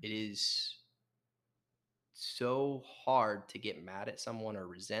 Mm-hmm. It is so hard to get mad at someone or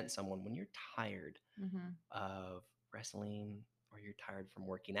resent someone when you're tired of wrestling, or you're tired from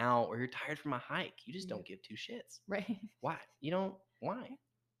working out, or you're tired from a hike. You just don't give two shits. Right. Why?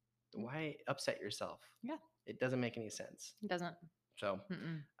 Why upset yourself? Yeah. It doesn't make any sense. It doesn't. So,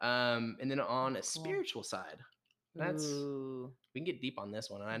 and then on a spiritual side, we can get deep on this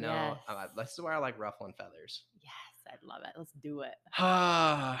one. And I know this is where I like ruffling feathers. Yes, I'd love it. Let's do it.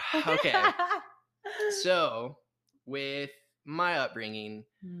 Okay. So, with my upbringing,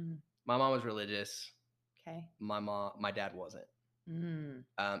 my mom was religious. Okay. My dad wasn't.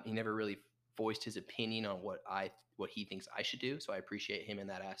 He never really voiced his opinion on what he thinks I should do. So I appreciate him in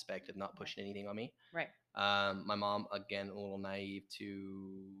that aspect of not pushing anything on me. Right. My mom, again, a little naive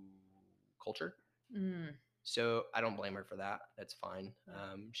to culture. So I don't blame her for that. That's fine.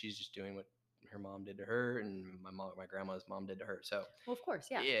 She's just doing what her mom did to her, and my grandma's mom did to her. So, well, of course,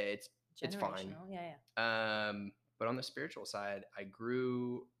 yeah. Yeah, it's fine. Yeah. But on the spiritual side, I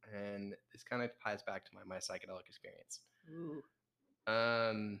grew, and this kind of ties back to my psychedelic experience. Ooh.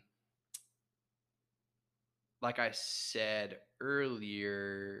 Like I said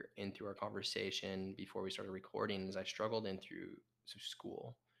earlier in through our conversation before we started recording, is I struggled through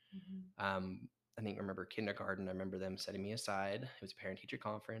school. I think I remember kindergarten. I remember them setting me aside. It was a parent-teacher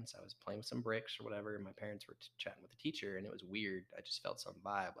conference. I was playing with some bricks or whatever, and my parents were chatting with the teacher, and it was weird. I just felt some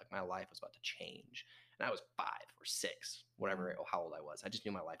vibe, like my life was about to change. And I was 5 or 6, whatever, how old I was. I just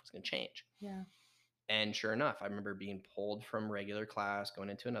knew my life was going to change. Yeah. And sure enough, I remember being pulled from regular class, going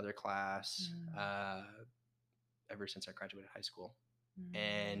into another class, ever since I graduated high school.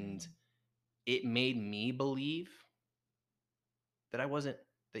 And it made me believe that I was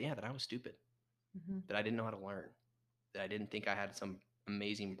stupid. That I didn't know how to learn, that I didn't think I had some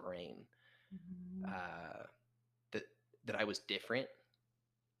amazing brain, that I was different,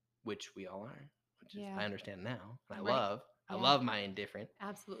 which we all are, which is, I understand now. And I love my indifferent.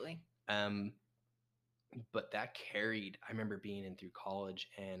 Absolutely. But that carried, I remember being in through college,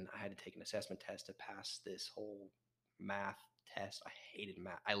 and I had to take an assessment test to pass this whole math test. I hated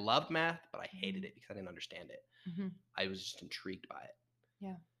math. I loved math, but I hated it because I didn't understand it. I was just intrigued by it.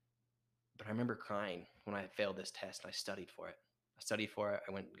 Yeah. But I remember crying when I failed this test, and I studied for it.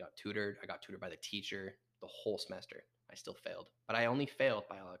 I went and got tutored. I got tutored by the teacher the whole semester. I still failed, but I only failed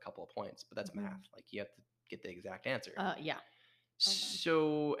by a couple of points. But that's math. Like, you have to get the exact answer. Yeah.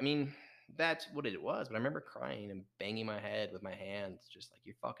 So, I mean, that's what it was. But I remember crying and banging my head with my hands, just like,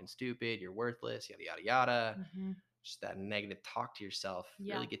 you're fucking stupid. You're worthless. Yada, yada, yada. Just that negative talk to yourself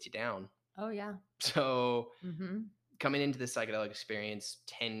really gets you down. Oh, yeah. So coming into this psychedelic experience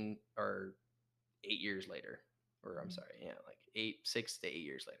 10 or 8 years later, or I'm sorry, like 6 to 8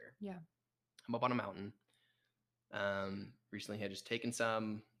 years later. Yeah. I'm up on a mountain. Recently had just taken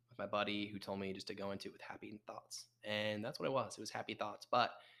some with my buddy, who told me just to go into it with happy thoughts. And that's what it was. It was happy thoughts,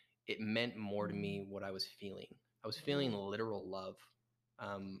 but it meant more to me what I was feeling. I was feeling literal love.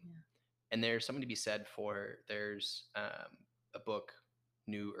 And there's something to be said for, there's a book,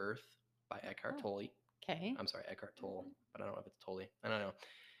 New Earth by Eckhart Tolle. Okay. I'm sorry, Eckhart Tolle, but I don't know if it's Tolle. I don't know.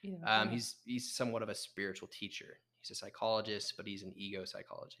 He's somewhat of a spiritual teacher. He's a psychologist, but he's an ego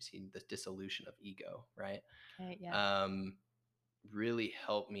psychologist. The dissolution of ego, right? Okay, yeah. Really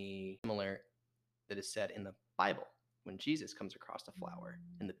helped me. Similar that is said in the Bible when Jesus comes across the flower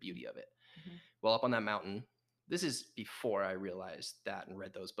and the beauty of it. Well, up on that mountain, this is before I realized that and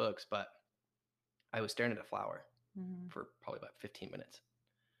read those books, but I was staring at a flower for probably about 15 minutes.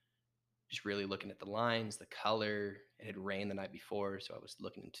 Just really looking at the lines, the color. It had rained the night before, so I was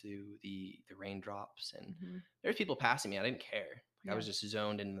looking into the raindrops, and there's people passing me. I didn't care. I was just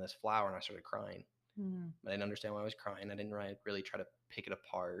zoned into this flower, and I started crying. I didn't understand why I was crying. I didn't really try to pick it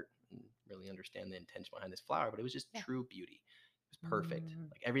apart and really understand the intention behind this flower, but it was just Yeah. true beauty. It was perfect. Mm.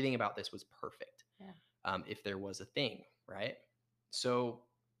 Like everything about this was perfect. Yeah. If there was a thing, right? So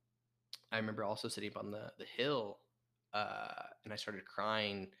I remember also sitting up on the hill, and I started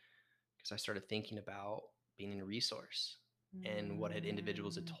crying because I started thinking about being a resource and what had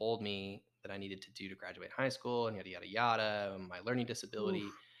individuals had Mm. told me that I needed to do to graduate high school and yada yada yada, and my learning disability.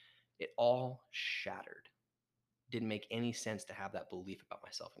 Oof. It all shattered. Didn't make any sense to have that belief about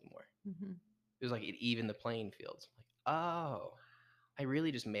myself anymore. Mhm. It was like it evened the playing fields. Like, oh, I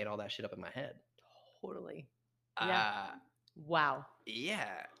really just made all that shit up in my head. Totally. Yeah. Uh, Wow.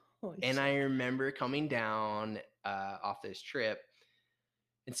 yeah. Holy And shit. I remember coming down off this trip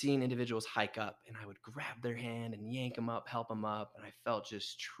and seeing individuals hike up, and I would grab their hand and yank them up, help them up, and I felt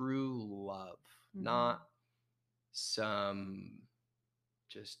just true love, not some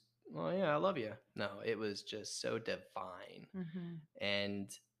just, oh yeah, I love you. No, it was just so divine. Mm-hmm.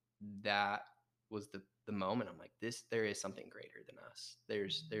 And that was the moment I'm like, this, there is something greater than us. There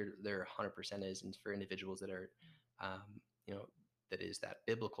 100% is. And for individuals that are, you know, that is that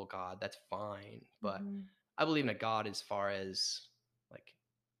biblical God, that's fine. But Mm-hmm. I believe in a God as far as like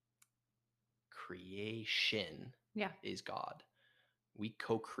creation Yeah. is God. We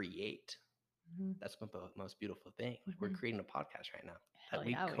co-create. Mm-hmm. That's the most beautiful thing. Like we're creating a podcast right now Hell that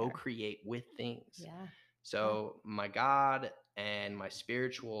we yeah, we are. co-create with things. Yeah. So my God and my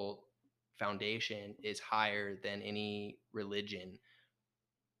spiritual foundation is higher than any religion,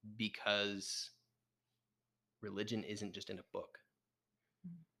 because religion isn't just in a book.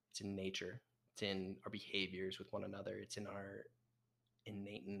 It's in nature. It's in our behaviors with one another. It's in our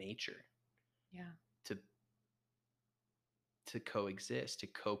innate nature. Yeah. To coexist, to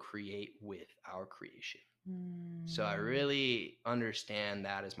co-create with our creation. Mm. So I really understand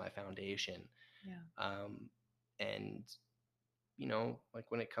that as my foundation. Yeah. And you know, like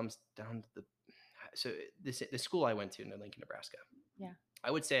when it comes down to the school I went to in Lincoln, Nebraska. Yeah.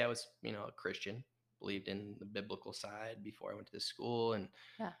 I would say I was, you know, a Christian, believed in the biblical side before I went to this school, and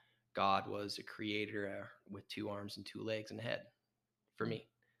Yeah. God was a creator with 2 arms and 2 legs and a head for me.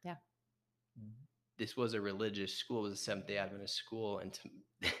 Yeah. This was a religious school. It was a Seventh-day Adventist school, and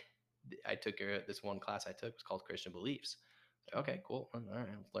I took this one class I took was called Christian Beliefs. Okay, cool. All right,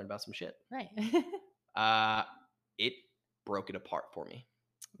 let's learn about some shit. Right. It broke it apart for me.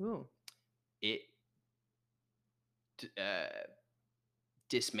 Ooh. It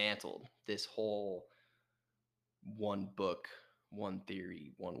dismantled this whole one book, one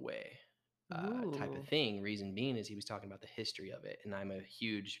theory, one way type of thing. Reason being is he was talking about the history of it, and I'm a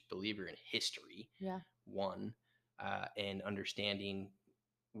huge believer in history. Yeah. One, and understanding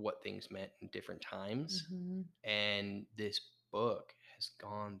what things meant in different times. Mm-hmm. And this book has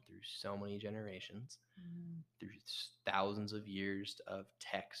gone through so many generations, through thousands of years of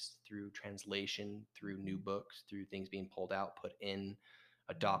text, through translation, through new books, through things being pulled out, put in,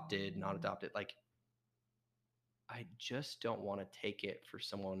 adopted, not adopted. Like, I just don't want to take it for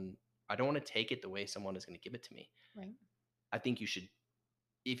someone. I don't want to take it the way someone is going to give it to me. Right. I think you should,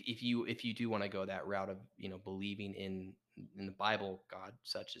 if you do want to go that route of, you know, believing in the Bible, God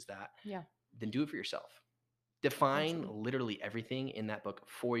such as that, Yeah. then do it for yourself. Define Absolutely. literally everything in that book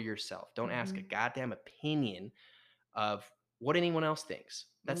for yourself. Don't ask a goddamn opinion of what anyone else thinks.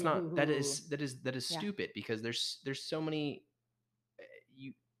 That's not, that is Yeah. stupid, because there's so many,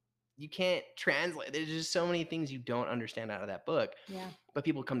 you can't translate. There's just so many things you don't understand out of that book. Yeah. But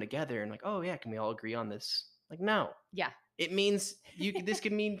people come together and like, oh yeah, can we all agree on this? Like, no. Yeah. It means this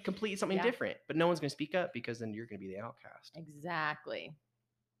could mean completely something Yeah. different, but no one's going to speak up, because then you're going to be the outcast. Exactly.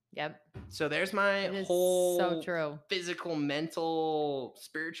 Yep. So there's my It is whole so true. physical, mental,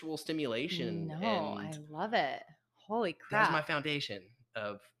 spiritual stimulation. No, and I love it. Holy crap. that's my foundation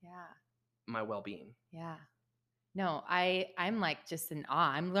of my well-being. Yeah. No, I'm like just in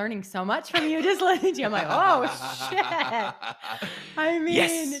awe. I'm learning so much from you just listening to you. I'm like, oh shit. I mean,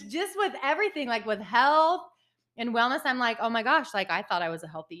 Yes. just with everything, like with health and wellness, I'm like, oh my gosh, like I thought I was a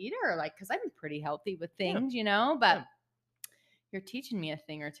healthy eater, like, cause I'm pretty healthy with things, you know, but you're teaching me a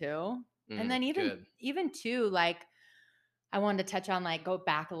thing or two. And then even too, like I wanted to touch on, like, go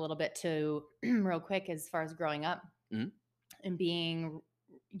back a little bit to real quick as far as growing up and being,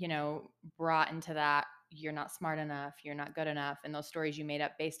 you know, brought into that you're not smart enough, you're not good enough, and those stories you made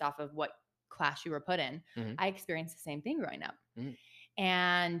up based off of what class you were put in. I experienced the same thing growing up.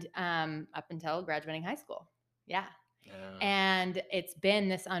 And up until graduating high school. Yeah. And it's been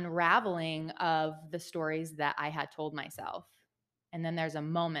this unraveling of the stories that I had told myself. And then there's a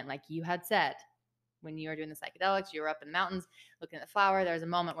moment, like you had said, when you were doing the psychedelics, you were up in the mountains looking at the flower. There's a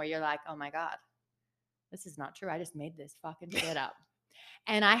moment where you're like, oh my God, this is not true. I just made this fucking shit up.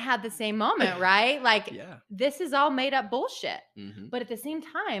 And I had the same moment, right? Like, Yeah. this is all made up bullshit. Mm-hmm. But at the same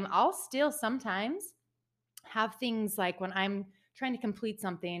time, I'll still sometimes have things like when I'm trying to complete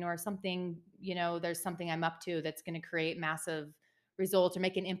something or something, there's something I'm up to that's going to create massive results or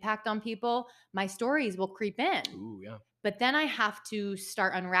make an impact on people, my stories will creep in. Ooh, yeah. But then I have to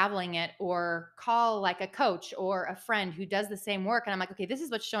start unraveling it or call like a coach or a friend who does the same work. And I'm like, okay, this is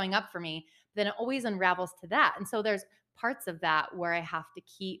what's showing up for me. Then it always unravels to that. And so there's parts of that where I have to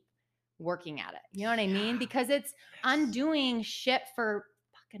keep working at it. You know what I mean? Yeah. Because it's Yes. undoing shit for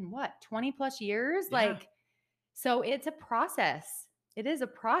fucking what, 20 plus years? Yeah. Like, so it's a process. It is a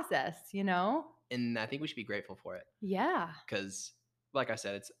process, And I think we should be grateful for it Yeah. because, like I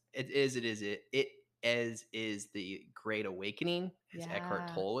said, it is the great awakening, as Eckhart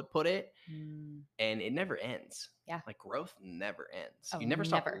Yeah. Tolle would put it, Mm. and it never ends. Yeah. Like growth never ends. Oh, You never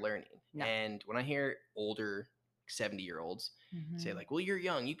stop never. learning. No. And when I hear older 70-year-olds say Mhm. like, "Well, you're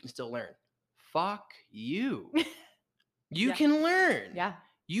young, you can still learn." Fuck you. You Yeah. can learn. Yeah.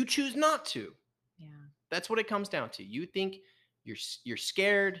 You choose not to. Yeah. That's what it comes down to. You think you're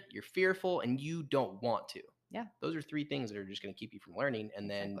scared, you're fearful, and you don't want to. Yeah. Those are three things that are just going to keep you from learning, and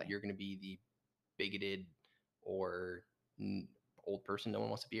then Exactly. you're going to be the bigoted or old person no one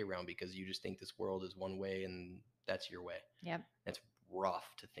wants to be around because you just think this world is one way and that's your way. Yep. It's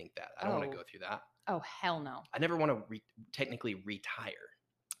rough to think that. I don't want to go through that. Oh, hell no. I never want to technically retire.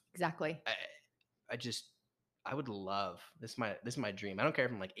 Exactly. I would love this. Is my dream. I don't care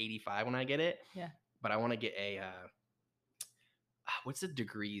if I'm like 85 when I get it. Yeah. But I want to get a what's the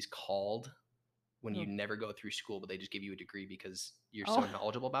degrees called when you never go through school, but they just give you a degree because you're so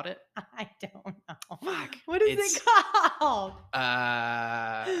knowledgeable about it? I don't know. Fuck. What is it called?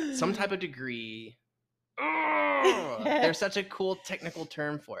 Some type of degree. Oh, there's such a cool technical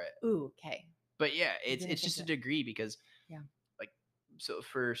term for it. Ooh, okay. But yeah, it's just a degree because like so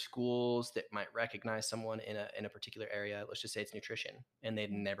for schools that might recognize someone in a particular area, let's just say it's nutrition, and they've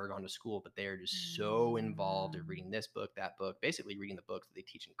never gone to school, but they're just so involved in reading this book, that book, basically reading the books that they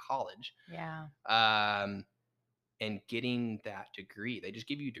teach in college. Yeah. And getting that degree, they just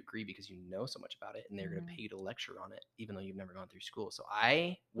give you a degree because you know so much about it, and they're going to pay you to lecture on it, even though you've never gone through school. So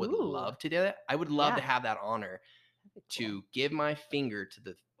I would love to do that. I would love to have that honor to give my finger to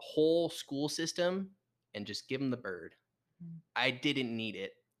the whole school system and just give them the bird. I didn't need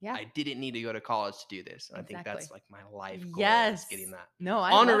it. Yeah. I didn't need to go to college to do this. And I think that's like my life goal is getting that. No,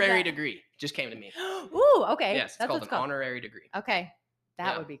 I honorary degree just came to me. Ooh, okay. Yes, it's called an honorary degree. Okay.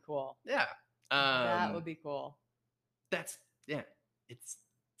 That would be cool. Yeah. That would be cool. It's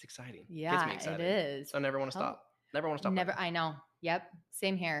exciting. Yeah, Gets me excited. It is. So I never want to stop. Never want to stop. Never. I know. Yep.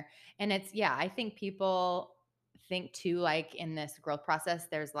 Same here. And I think people think too, like in this growth process,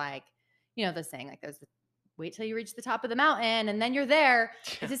 there's like, the saying like there's wait till you reach the top of the mountain and then you're there.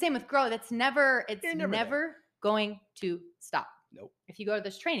 It's the same with growth. It's never going to stop. Nope. If you go to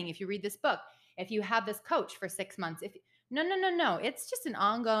this training, if you read this book, if you have this coach for 6 months, no. It's just an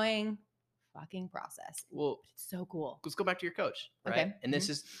ongoing fucking process. Well, it's so cool. Let's go back to your coach, right? Okay. And this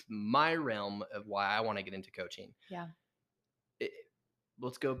is my realm of why I want to get into coaching. Yeah.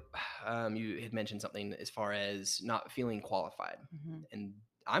 Let's go. You had mentioned something as far as not feeling qualified, and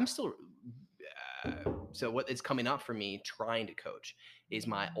I'm still. So what is coming up for me trying to coach is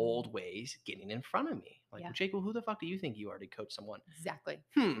my old ways getting in front of me. Like, Jake, well, who the fuck do you think you are to coach someone? Exactly.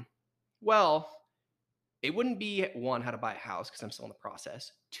 Well, it wouldn't be one, how to buy a house because I'm still in the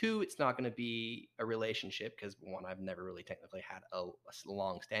process. 2, it's not going to be a relationship because 1, I've never really technically had a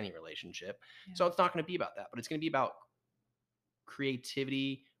long-standing relationship. Yeah. So it's not going to be about that, but it's going to be about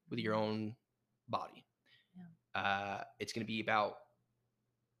creativity with your own body. Yeah. It's going to be about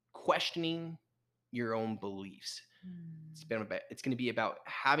questioning your own beliefs. It's going to be about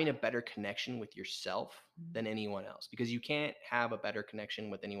having a better connection with yourself than anyone else, because you can't have a better connection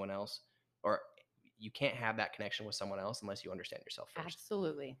with anyone else, or you can't have that connection with someone else unless you understand yourself first.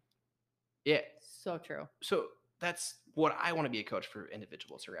 Absolutely. Yeah. So true. So that's what I want to be a coach for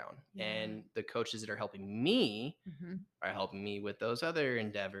individuals around. Yeah. And the coaches that are helping me are helping me with those other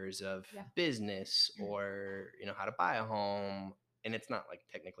endeavors of business or, how to buy a home. And it's not like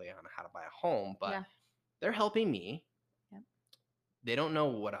technically on how to buy a home, but they're helping me. Yep. They don't know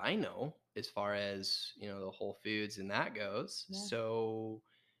what I know as far as, the Whole Foods and that goes. Yeah. So,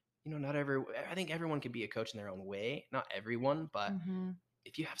 I think everyone can be a coach in their own way. Not everyone, but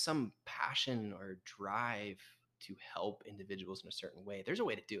if you have some passion or drive to help individuals in a certain way, there's a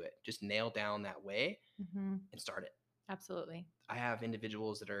way to do it. Just nail down that way and start it. Absolutely. I have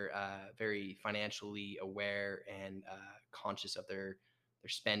individuals that are very financially aware and conscious of their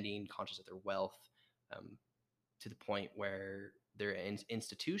spending, conscious of their wealth, to the point where they're in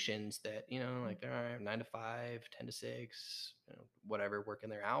institutions that, like they're 9 to 5, 10 to 6, whatever, working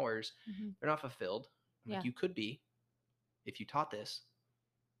their hours. Mhm. They're not fulfilled. Yeah. Like you could be if you taught this,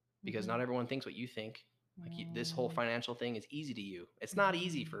 because not Mhm. everyone thinks what you think. Like this whole Mm. financial thing is easy to you. It's not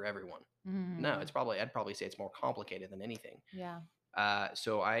easy for everyone. No, Mhm. I'd probably say it's more complicated than anything. Yeah.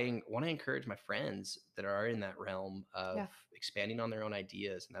 So I want to encourage my friends that are in that realm of Yeah. expanding on their own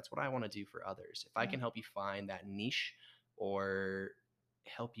ideas. And that's what I want to do for others. If I Yeah. can help you find that niche or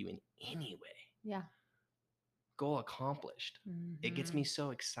help you in any way, Yeah. goal accomplished. It gets me Mhm.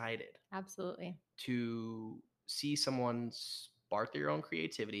 so excited Absolutely. to see someone spark their own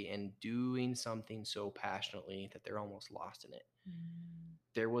creativity and doing something so passionately that they're almost lost in it. Mm.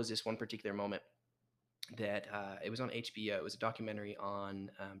 There was this one particular moment that it was on HBO. It was a documentary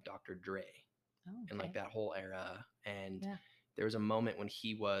on Dr. Dre Oh, and like okay. that whole era. And Yeah. there was a moment when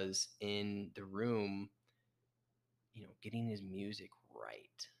he was in the room, getting his music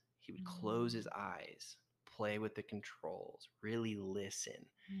right. He would close his Mm. eyes, play with the controls, really listen.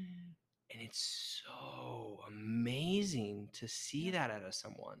 Mm. And it's so amazing to see Yeah. that out of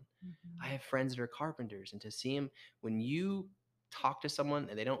someone. I Mhm. have friends that are carpenters, and to see them, when you talk to someone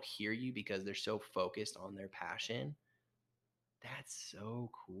and they don't hear you because they're so focused on their passion, that's so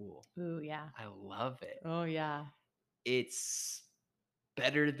cool. Ooh, yeah. I love it. Oh, yeah. It's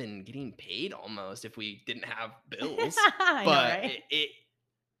better than getting paid almost if we didn't have bills, I know, but right?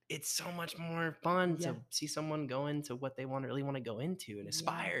 it's so much more fun Yeah. to see someone go into what they really want to go into and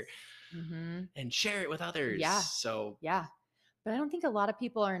aspire Yes. Mhm. and share it with others. Yeah. So Yeah. But I don't think a lot of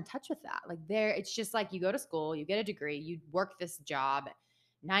people are in touch with that. Like it's just like you go to school, you get a degree, you work this job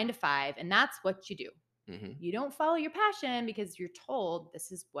 9 to 5, and that's what you do. mhm. You don't follow your passion because you're told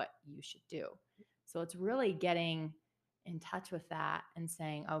this is what you should do. So it's really getting in touch with that and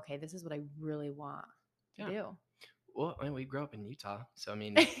saying, okay, this is what I really want to Yeah. do. Well, I mean, we grew up in Utah, so I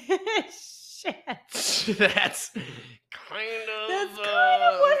mean, Shit. that's kind of That's kind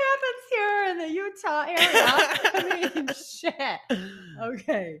of what happens here in the Utah area. I mean, shit.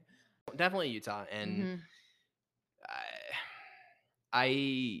 Okay. definitely Utah, and Hmm.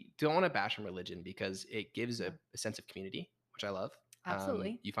 I don't want to bash on religion because it gives Yeah. a sense of community, which I love.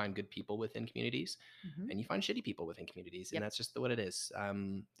 Absolutely. You find good people within communities, Hmm. and you find shitty people within communities, and Yep. that's just what it is.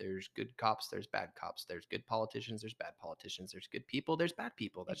 There's good cops, there's bad cops, there's good politicians, there's bad politicians, there's good people, there's bad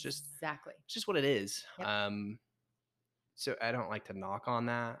people. That's Exactly. just what it is. Yep. So I don't like to knock on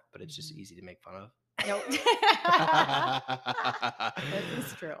that, but it's just Mhm. easy to make fun of. Nope. This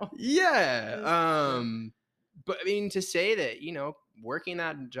is true. Yeah. This is true. But I mean, to say that, working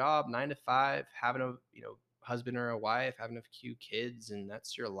that job 9 to 5, having a, husband or a wife, having a few kids, and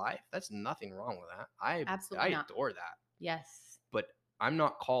that's your life, that's nothing wrong with that. I Absolutely not. adore that, Yes. but I'm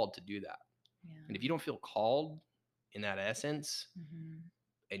not called to do that. And if Yeah. you don't feel called in that essence Hmm.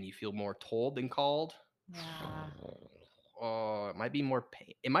 and you feel more told than called, Yeah. oh, it might be more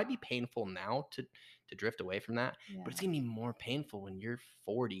pain. It might be painful now to drift away from that, Yeah. but it's gonna be more painful when you're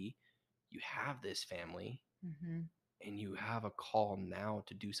 40, you have this family, Hmm. and you have a call now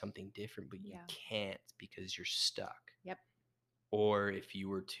to do something different, but you Yeah. can't because you're stuck. Yep. Or if you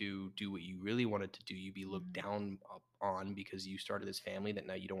were to do what you really wanted to do, you'd be looked Mhm. down on because you started this family that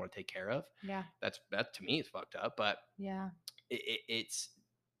now you don't want to take care of. Yeah. That to me is fucked up. But Yeah. it's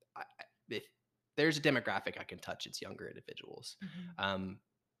if there's a demographic I can touch, it's younger individuals. Mhm.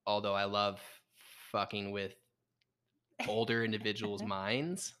 Although I love fucking with older individuals'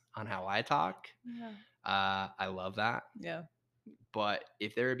 minds on how I talk. Yeah. I love that. Yeah. But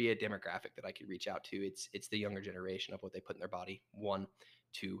if there would be a demographic that I could reach out to, it's the younger generation of what they put in their body. 1,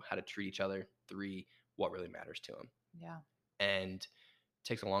 2, how to treat each other. 3, what really matters to them. Yeah. And it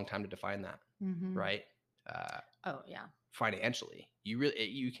takes a long time to define that, Hmm. right? Oh, yeah. Financially,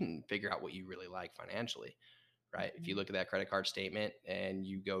 you can figure out what you really like financially, right? If you look at that credit card statement and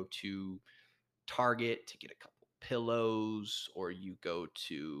you go to Target to get a couple pillows, or you go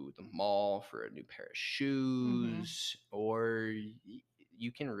to the mall for a new pair of shoes, or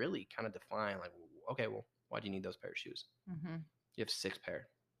you can really kind of define like, okay, well, why do you need those pair of shoes? Hmm. You have 6 pair.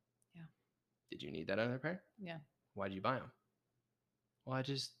 Yeah. Did you need that other pair? Yeah. Why did you buy them? Well, I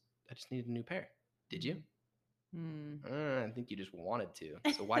just needed a new pair. Did you? Mm. I think you just wanted to.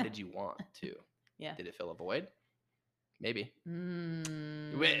 So why did you want to? Yeah. Did it fill a void? Maybe.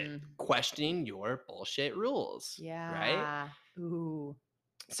 Mm. Questioning your bullshit rules. Yeah. Right? Ooh.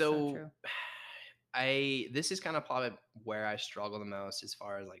 So true. this is kind of probably where I struggle the most as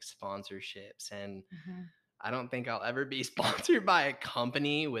far as like sponsorships, and Hmm. I don't think I'll ever be sponsored by a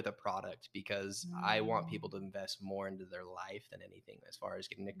company with a product, because I want people to invest more into their life than anything as far as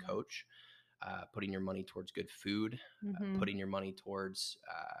getting a Yeah. coach. putting your money towards good food, Mm-hmm. putting your money towards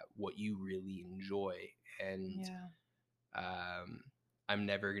what you really enjoy. And Yeah. I'm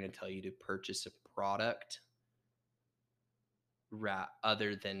never going to tell you to purchase a product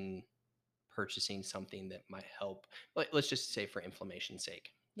other than purchasing something that might help. Let's just say for inflammation's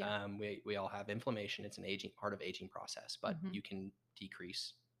sake. Yeah. We all have inflammation. It's an aging part of aging process, but Mm-hmm. you can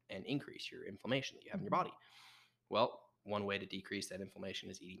decrease and increase your inflammation that you have in your Mm-hmm. body. Well, one way to decrease that inflammation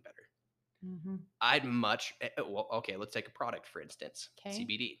is eating better. Mm-hmm. Well, okay, let's take a product, for instance, Okay.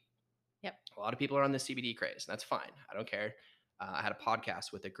 CBD. Yep. A lot of people are on the CBD craze, and that's fine. I don't care. I had a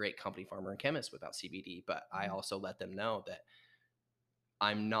podcast with a great company farmer and chemist about CBD, but I Mhm. also let them know that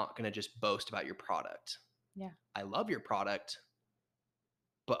I'm not going to just boast about your product. Yeah. I love your product,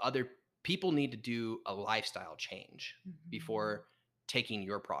 but other people need to do a lifestyle change before taking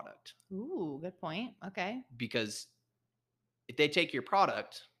your product. Ooh, good point. Okay. Because if they take your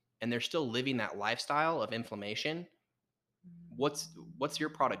product and they're still living that lifestyle of inflammation, what's your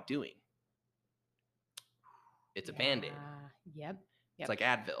product doing? It's a Band-Aid. Yep. It's Yep. like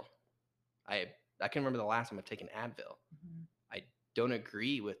Advil. I can remember the last time I've taken Advil. Mhm. I don't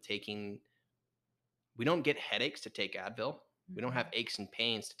agree with taking. We don't get headaches to take Advil. We don't have aches and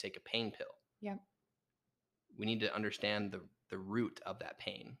pains to take a pain pill. Yep. We need to understand the root of that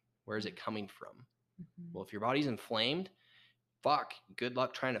pain. Where is it coming from? Mhm. Well, if your body's inflamed, fuck, good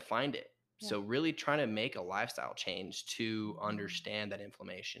luck trying to find it. Yeah. So really trying to make a lifestyle change to Mhm. understand that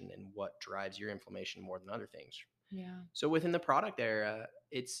inflammation and what drives your inflammation more than other things. Yeah. So within the product there,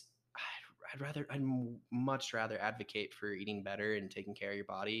 I'd much rather advocate for eating better and taking care of your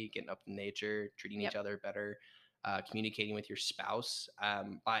body, getting up in nature, treating Yep. each other better, communicating with your spouse.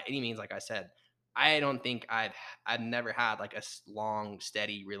 By any means, like I said, I don't think I've never had like a long,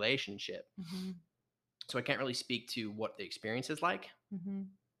 steady relationship. Mm-hmm. So I can't really speak to what the experience is like. Mm-hmm.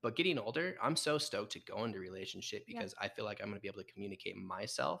 But getting older, I'm so stoked to go into a relationship Yeah. because I feel like I'm going to be able to communicate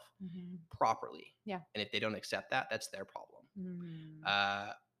myself Mm-hmm. properly. Yeah. And if they don't accept that, that's their problem.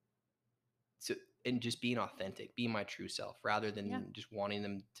 Mm-hmm. So and just being authentic, being my true self, rather than Yeah. just wanting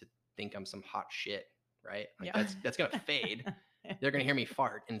them to think I'm some hot shit, right? Like Yeah. that's gonna fade. They're gonna hear me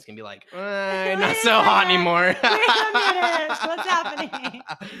fart, and it's gonna be like, Wait not a so hot minute. anymore. Wait a minute. What's happening?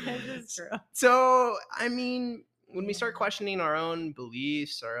 This is true. So, I mean, when we Yeah. start questioning our own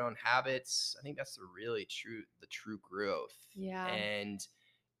beliefs, our own habits, I think that's the true growth. Yeah. And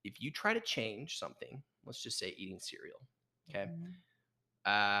if you try to change something, let's just say eating cereal, okay? Mhm.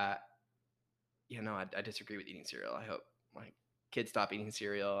 I disagree with eating cereal. I hope my kids stop eating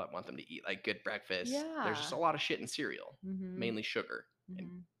cereal. I want them to eat like good breakfast. There's just a Yeah. lot of shit in cereal, Mm-hmm. mainly sugar. And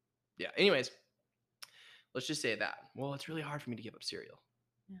Mm-hmm. yeah, anyways, let's just say that. Well, it's really hard for me to give up cereal.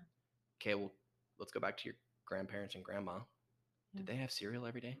 Yeah. Okay, well, let's go back to your grandparents and grandma. Yeah. Did they have cereal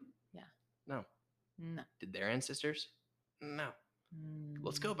every day? Yeah. No. No. Did their ancestors? No.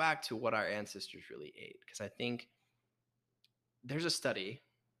 Let's Mm. go back to what our ancestors really ate, because I think there's a study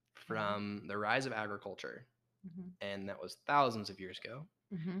from the rise of agriculture, Mm-hmm. and that was thousands of years ago.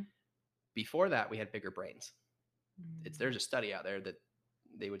 Mm-hmm. Before that, we had bigger brains. Mm. There's a study out there that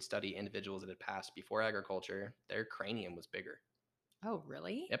they would study individuals that had passed before agriculture. Their cranium was bigger. Oh,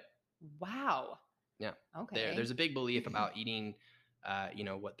 really? Yep. Wow. Yeah. Okay. There's a big belief about eating,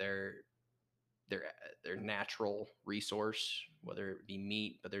 what their natural resource, whether it be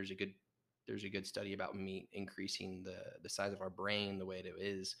meat, but there's a good study about meat increasing the size of our brain the way it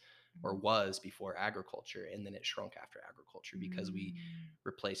is or was before agriculture, and then it shrunk after agriculture because we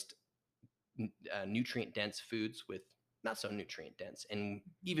replaced nutrient dense foods with not so nutrient dense, and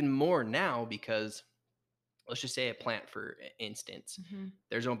even more now because let's just say a plant for instance, Mm-hmm.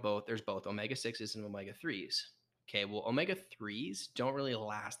 there's both omega-6s and omega-3s. Okay, well, omega-3s don't really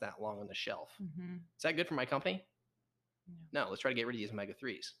last that long on the shelf. Mm-hmm. Is that good for my company? Yeah. No, let's try to get rid of these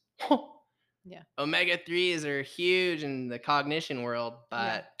omega-3s. Yeah. Omega-3s are huge in the cognition world,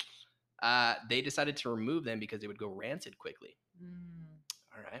 but they decided to remove them because they would go rancid quickly.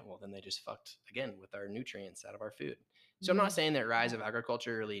 All right, well, then they just fucked again with our nutrients out of our food. So I'm not saying that rise of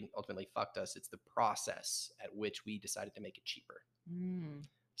agriculture really ultimately fucked us. It's the process at which we decided to make it cheaper.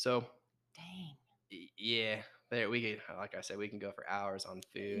 So, Dang. yeah, like I said, we can go for hours on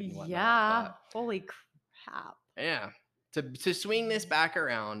food and whatnot. Yeah. But Holy crap. yeah, to swing this back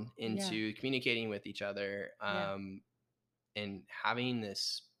around into communicating with each other, and having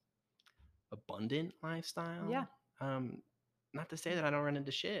this abundant lifestyle. Yeah. Not to say that I don't run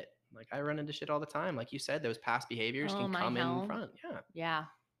into shit. Like I run into shit all the time. Like you said, those past behaviors can come in front. Yeah. Yeah.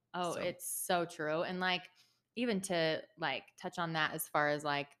 Oh, So. It's so true. And like even to like touch on that as far as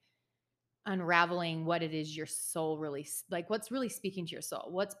like unraveling what it is your soul really like what's really speaking to your soul,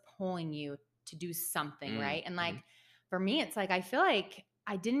 what's pulling you to do something, Mm, right? And like mhm. for me, it's like I feel like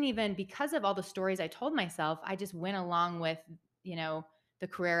I didn't even, because of all the stories I told myself, I just went along with, you know, the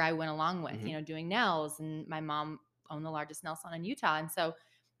career I went along with, you Mhm. know, doing nails. And my mom owned the largest nail salon in Utah. And so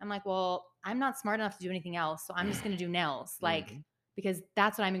I'm like, well, I'm not smart enough to do anything else. So I'm just going to do nails, like, Mhm. because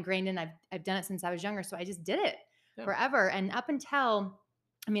that's what I'm ingrained in. I've done it since I was younger. So I just did it Yeah. forever. And up until,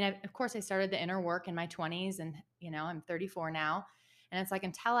 I mean, of course, I started the inner work in my 20s, and, you know, I'm 34 now. And it's like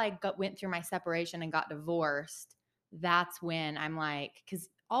until I went through my separation and got divorced, that's when I'm like, because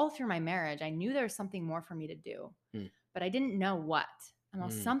all through my marriage, I knew there was something more for me to do, Mm. but I didn't know what. I'm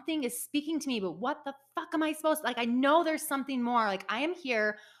like, Mm. something is speaking to me, but what the fuck am I supposed to, like, I know there's something more. Like, I am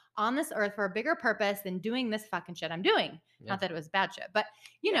here on this earth for a bigger purpose than doing this fucking shit I'm doing. Yeah. Not that it was bad shit, but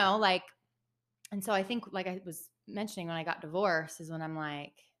you Yeah. know, like, and so I think, like I was mentioning, when I got divorced is when I'm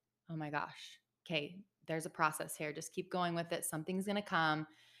like, oh my gosh, okay, there's a process here. Just keep going with it. Something's going to come.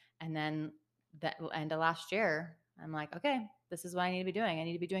 And then the end of last year, I'm like, okay, this is what I need to be doing. I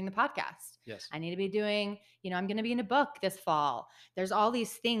need to be doing the podcast. Yes. I need to be doing, you know, I'm going to be in a book this fall. There's all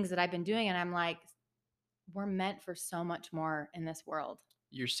these things that I've been doing. And I'm like, we're meant for so much more in this world.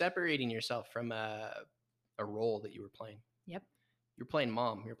 You're separating yourself from a role that you were playing. Yep. You're playing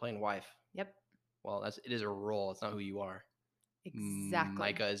mom. You're playing wife. Yep. Well, it is a role. It's not who you are. Exactly.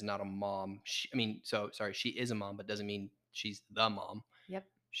 Micah is not a mom. She is a mom, but doesn't mean she's the mom. Yep.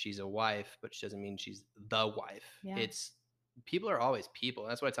 She's a wife, but she doesn't mean she's the wife. Yeah. It's people are always people.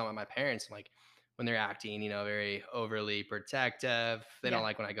 That's what I tell my parents. Like when they're acting, very overly protective. They don't Yeah.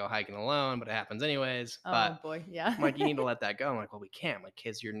 like when I go hiking alone, but it happens anyways. Oh But boy. Yeah. I'm like, you need to let that go. I'm like, well, we can't. I'm like,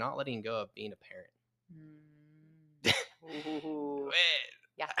 kids, you're not letting go of being a parent. Ooh.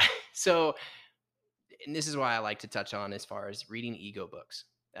 Yeah. So, and this is why I like to touch on as far as reading ego books.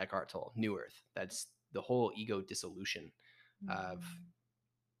 Eckhart Tolle, New Earth. That's the whole ego dissolution of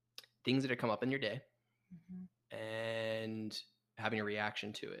things that have come up in your day and having a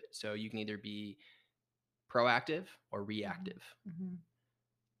reaction to it. So you can either be proactive or reactive.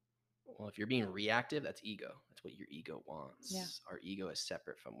 Well, if you're being reactive, that's ego. That's what your ego wants. Yeah. Our ego is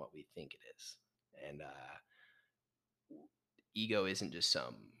separate from what we think it is. And ego isn't just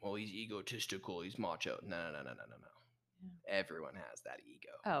he's egotistical, he's macho. No. Yeah. Everyone has that ego.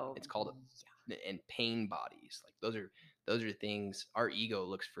 Oh, It's called and pain bodies. Like those are things our ego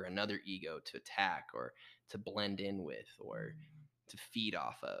looks for another ego to attack or to blend in with or to feed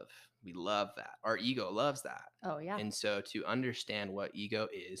off of. We love that. Our ego loves that. Oh, yeah. And so to understand what ego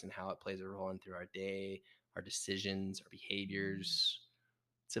is and how it plays a role in through our day, our decisions, our behaviors,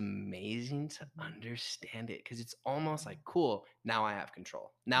 it's amazing to understand it because it's almost like, cool, now I have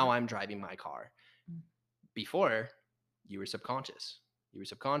control. Now I'm driving my car. Before, you were subconscious. You were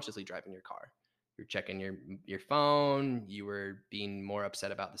subconsciously driving your car. You're checking your phone. You were being more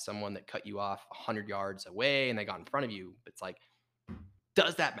upset about someone that cut you off 100 yards away and they got in front of you. It's like,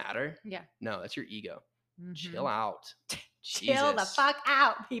 does that matter? Yeah. No, that's your ego. Chill out. Chill the Jesus. fuck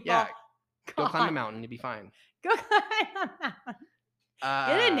out, people. Yeah. Go climb a God. mountain. You'll be fine. Go climb a mountain.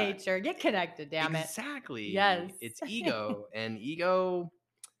 Get in nature. Get connected, damn it. Exactly. Yes. It's ego. And ego,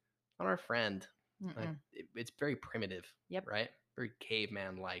 not our friend. Like, it's very primitive. Yep. Right? Very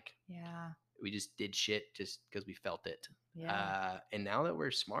caveman-like. Yeah. We just did shit just because we felt it. Yeah. And now that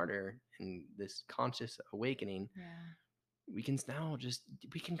we're smarter and this conscious awakening, we can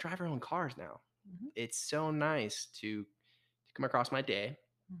drive our own cars now. It's so nice to come across my day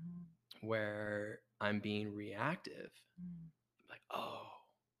where I'm being reactive. Like, oh,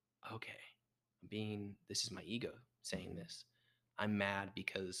 okay. This is my ego saying this. I'm mad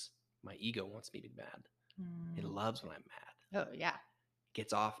because my ego wants me to be mad. It loves when I'm mad. Oh, yeah.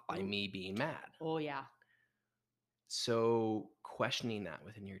 Gets off by me being mad. Oh, yeah. So questioning that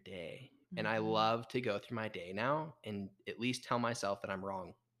within your day. And I love to go through my day now and at least tell myself that I'm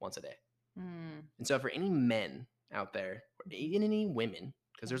wrong once a day. And so for any men out there, or even any women,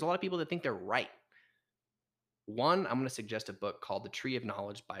 because there's a lot of people that think they're right. One, I'm going to suggest a book called The Tree of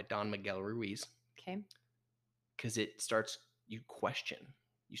Knowledge by Don Miguel Ruiz. Okay. Because it starts, you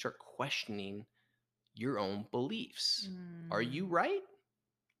start questioning your own beliefs. Are you right?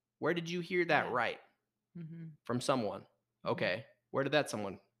 Where did you hear that right? From someone. Okay. Where did that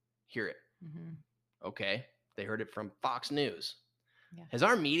someone hear it? Okay. They heard it from Fox News. Yeah. Has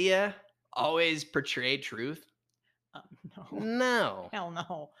our media always portrayed truth? No. No. Hell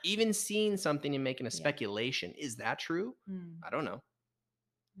no. Even seeing something and making a speculation, is that true? I don't know.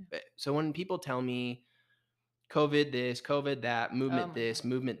 So when people tell me COVID this, COVID that, movement this,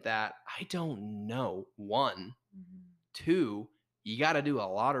 movement that, I don't know. One. Two, you got to do a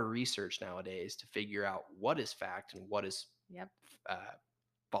lot of research nowadays to figure out what is fact and what is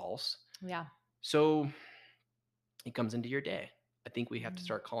false. Yeah. So it comes into your day. I think we have to Mm.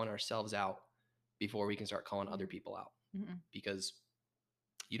 start calling ourselves out before we can start calling other people out, Mm-mm. because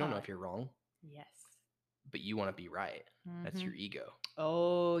you don't know if you're wrong, Yes. but you want to be right. That's Mhm. your ego.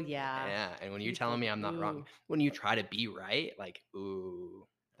 Oh, yeah. Yeah. And when you're People telling me I'm not wrong, do. when you try to be right, like, ooh,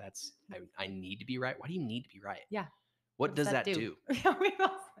 I need to be right. Why do you need to be right? Yeah. What does that do? Yeah.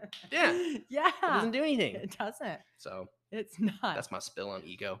 Yeah. Yeah. It doesn't do anything. It doesn't. So It's not. that's my spill on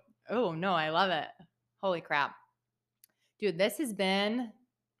ego. Oh, no, I love it. Holy crap. Dude, this has been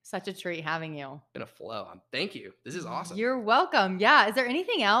such a treat having you. Been a flow. Thank you. This is awesome. You're welcome. Yeah. Is there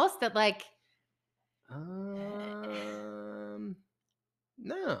anything else that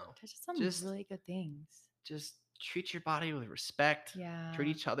No. touches some Just- really good things? Just treat your body with respect. Yeah. Treat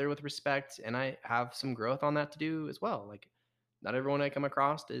each other with respect. And I have some growth on that to do as well. Like, not everyone I come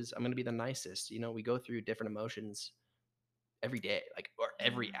across I'm going to be the nicest. We go through different emotions every day, or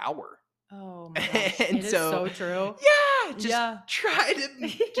every hour. Oh my gosh. And It is so true. Yeah, just Yeah. try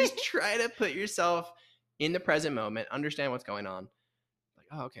to put yourself in the present moment, understand what's going on. Like,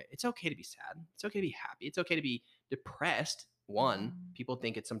 oh, okay, it's okay to be sad. It's okay to be happy. It's okay to be depressed. One, people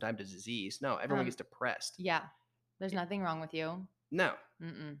think it's sometimes a disease. No, everyone gets depressed. Yeah. There's nothing wrong with you. No,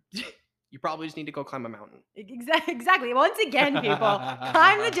 Mm-mm. you probably just need to go climb a mountain. Exactly. Once again, people,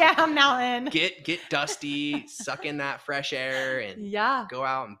 climb the damn mountain. Get dusty, suck in that fresh air, and Yeah. go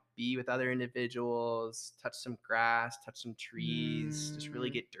out and be with other individuals, touch some grass, touch some trees, just really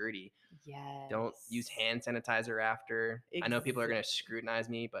get dirty. Yes. Don't use hand sanitizer after. I know people are going to scrutinize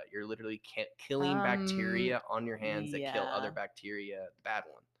me, but you're literally killing bacteria on your hands that kill other yeah. bacteria, the bad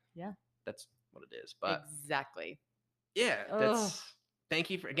one. Yeah. That's what it is. But Exactly. yeah, thank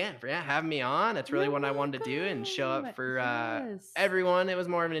you for having me on. That's really You're what I wanted to do, and show up welcome. for Yes. everyone. It was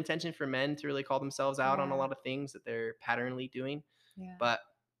more of an intention for men to really call themselves out on a Yeah. lot of things that they're patternly doing. Yeah. But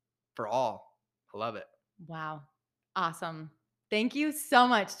for all, I love it. Wow. Awesome. Thank you so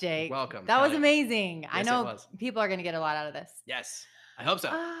much, Jake. Welcome. That was Hell yeah. amazing. I Yes, it know was. people are going to get a lot out of this. Yes, I hope so.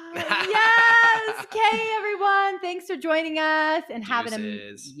 Yes. Okay, everyone. Thanks for joining us, and have an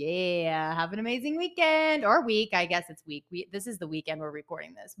Deuces. have an amazing weekend or week. I guess it's week. This is the weekend we're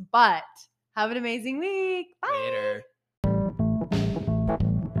recording this, but have an amazing week. Bye. Later.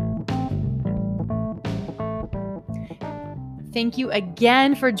 Thank you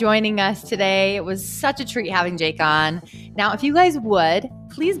again for joining us today. It was such a treat having Jake on. Now, if you guys would,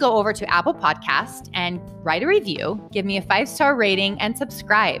 please go over to Apple Podcast and write a review, give me a 5-star rating, and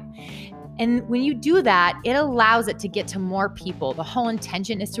subscribe. And when you do that, it allows it to get to more people. The whole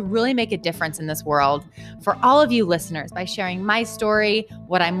intention is to really make a difference in this world for all of you listeners by sharing my story,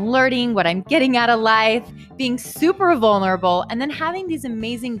 what I'm learning, what I'm getting out of life, being super vulnerable, and then having these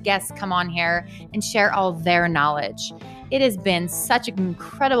amazing guests come on here and share all their knowledge. It has been such an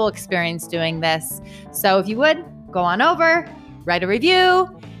incredible experience doing this. So if you would, go on over, write a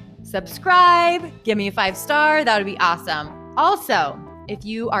review, subscribe, give me a 5-star. That would be awesome. Also, if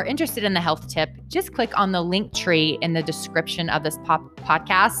you are interested in the health tip, just click on the link tree in the description of this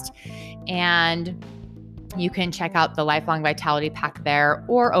podcast, and you can check out the Lifelong Vitality Pack there,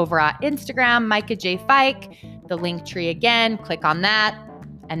 or over at Instagram, Micah J. Fike, the link tree again, click on that.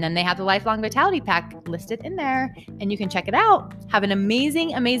 And then they have the Lifelong Vitality Pack listed in there, and you can check it out. Have an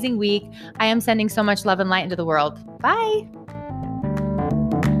amazing, amazing week. I am sending so much love and light into the world. Bye.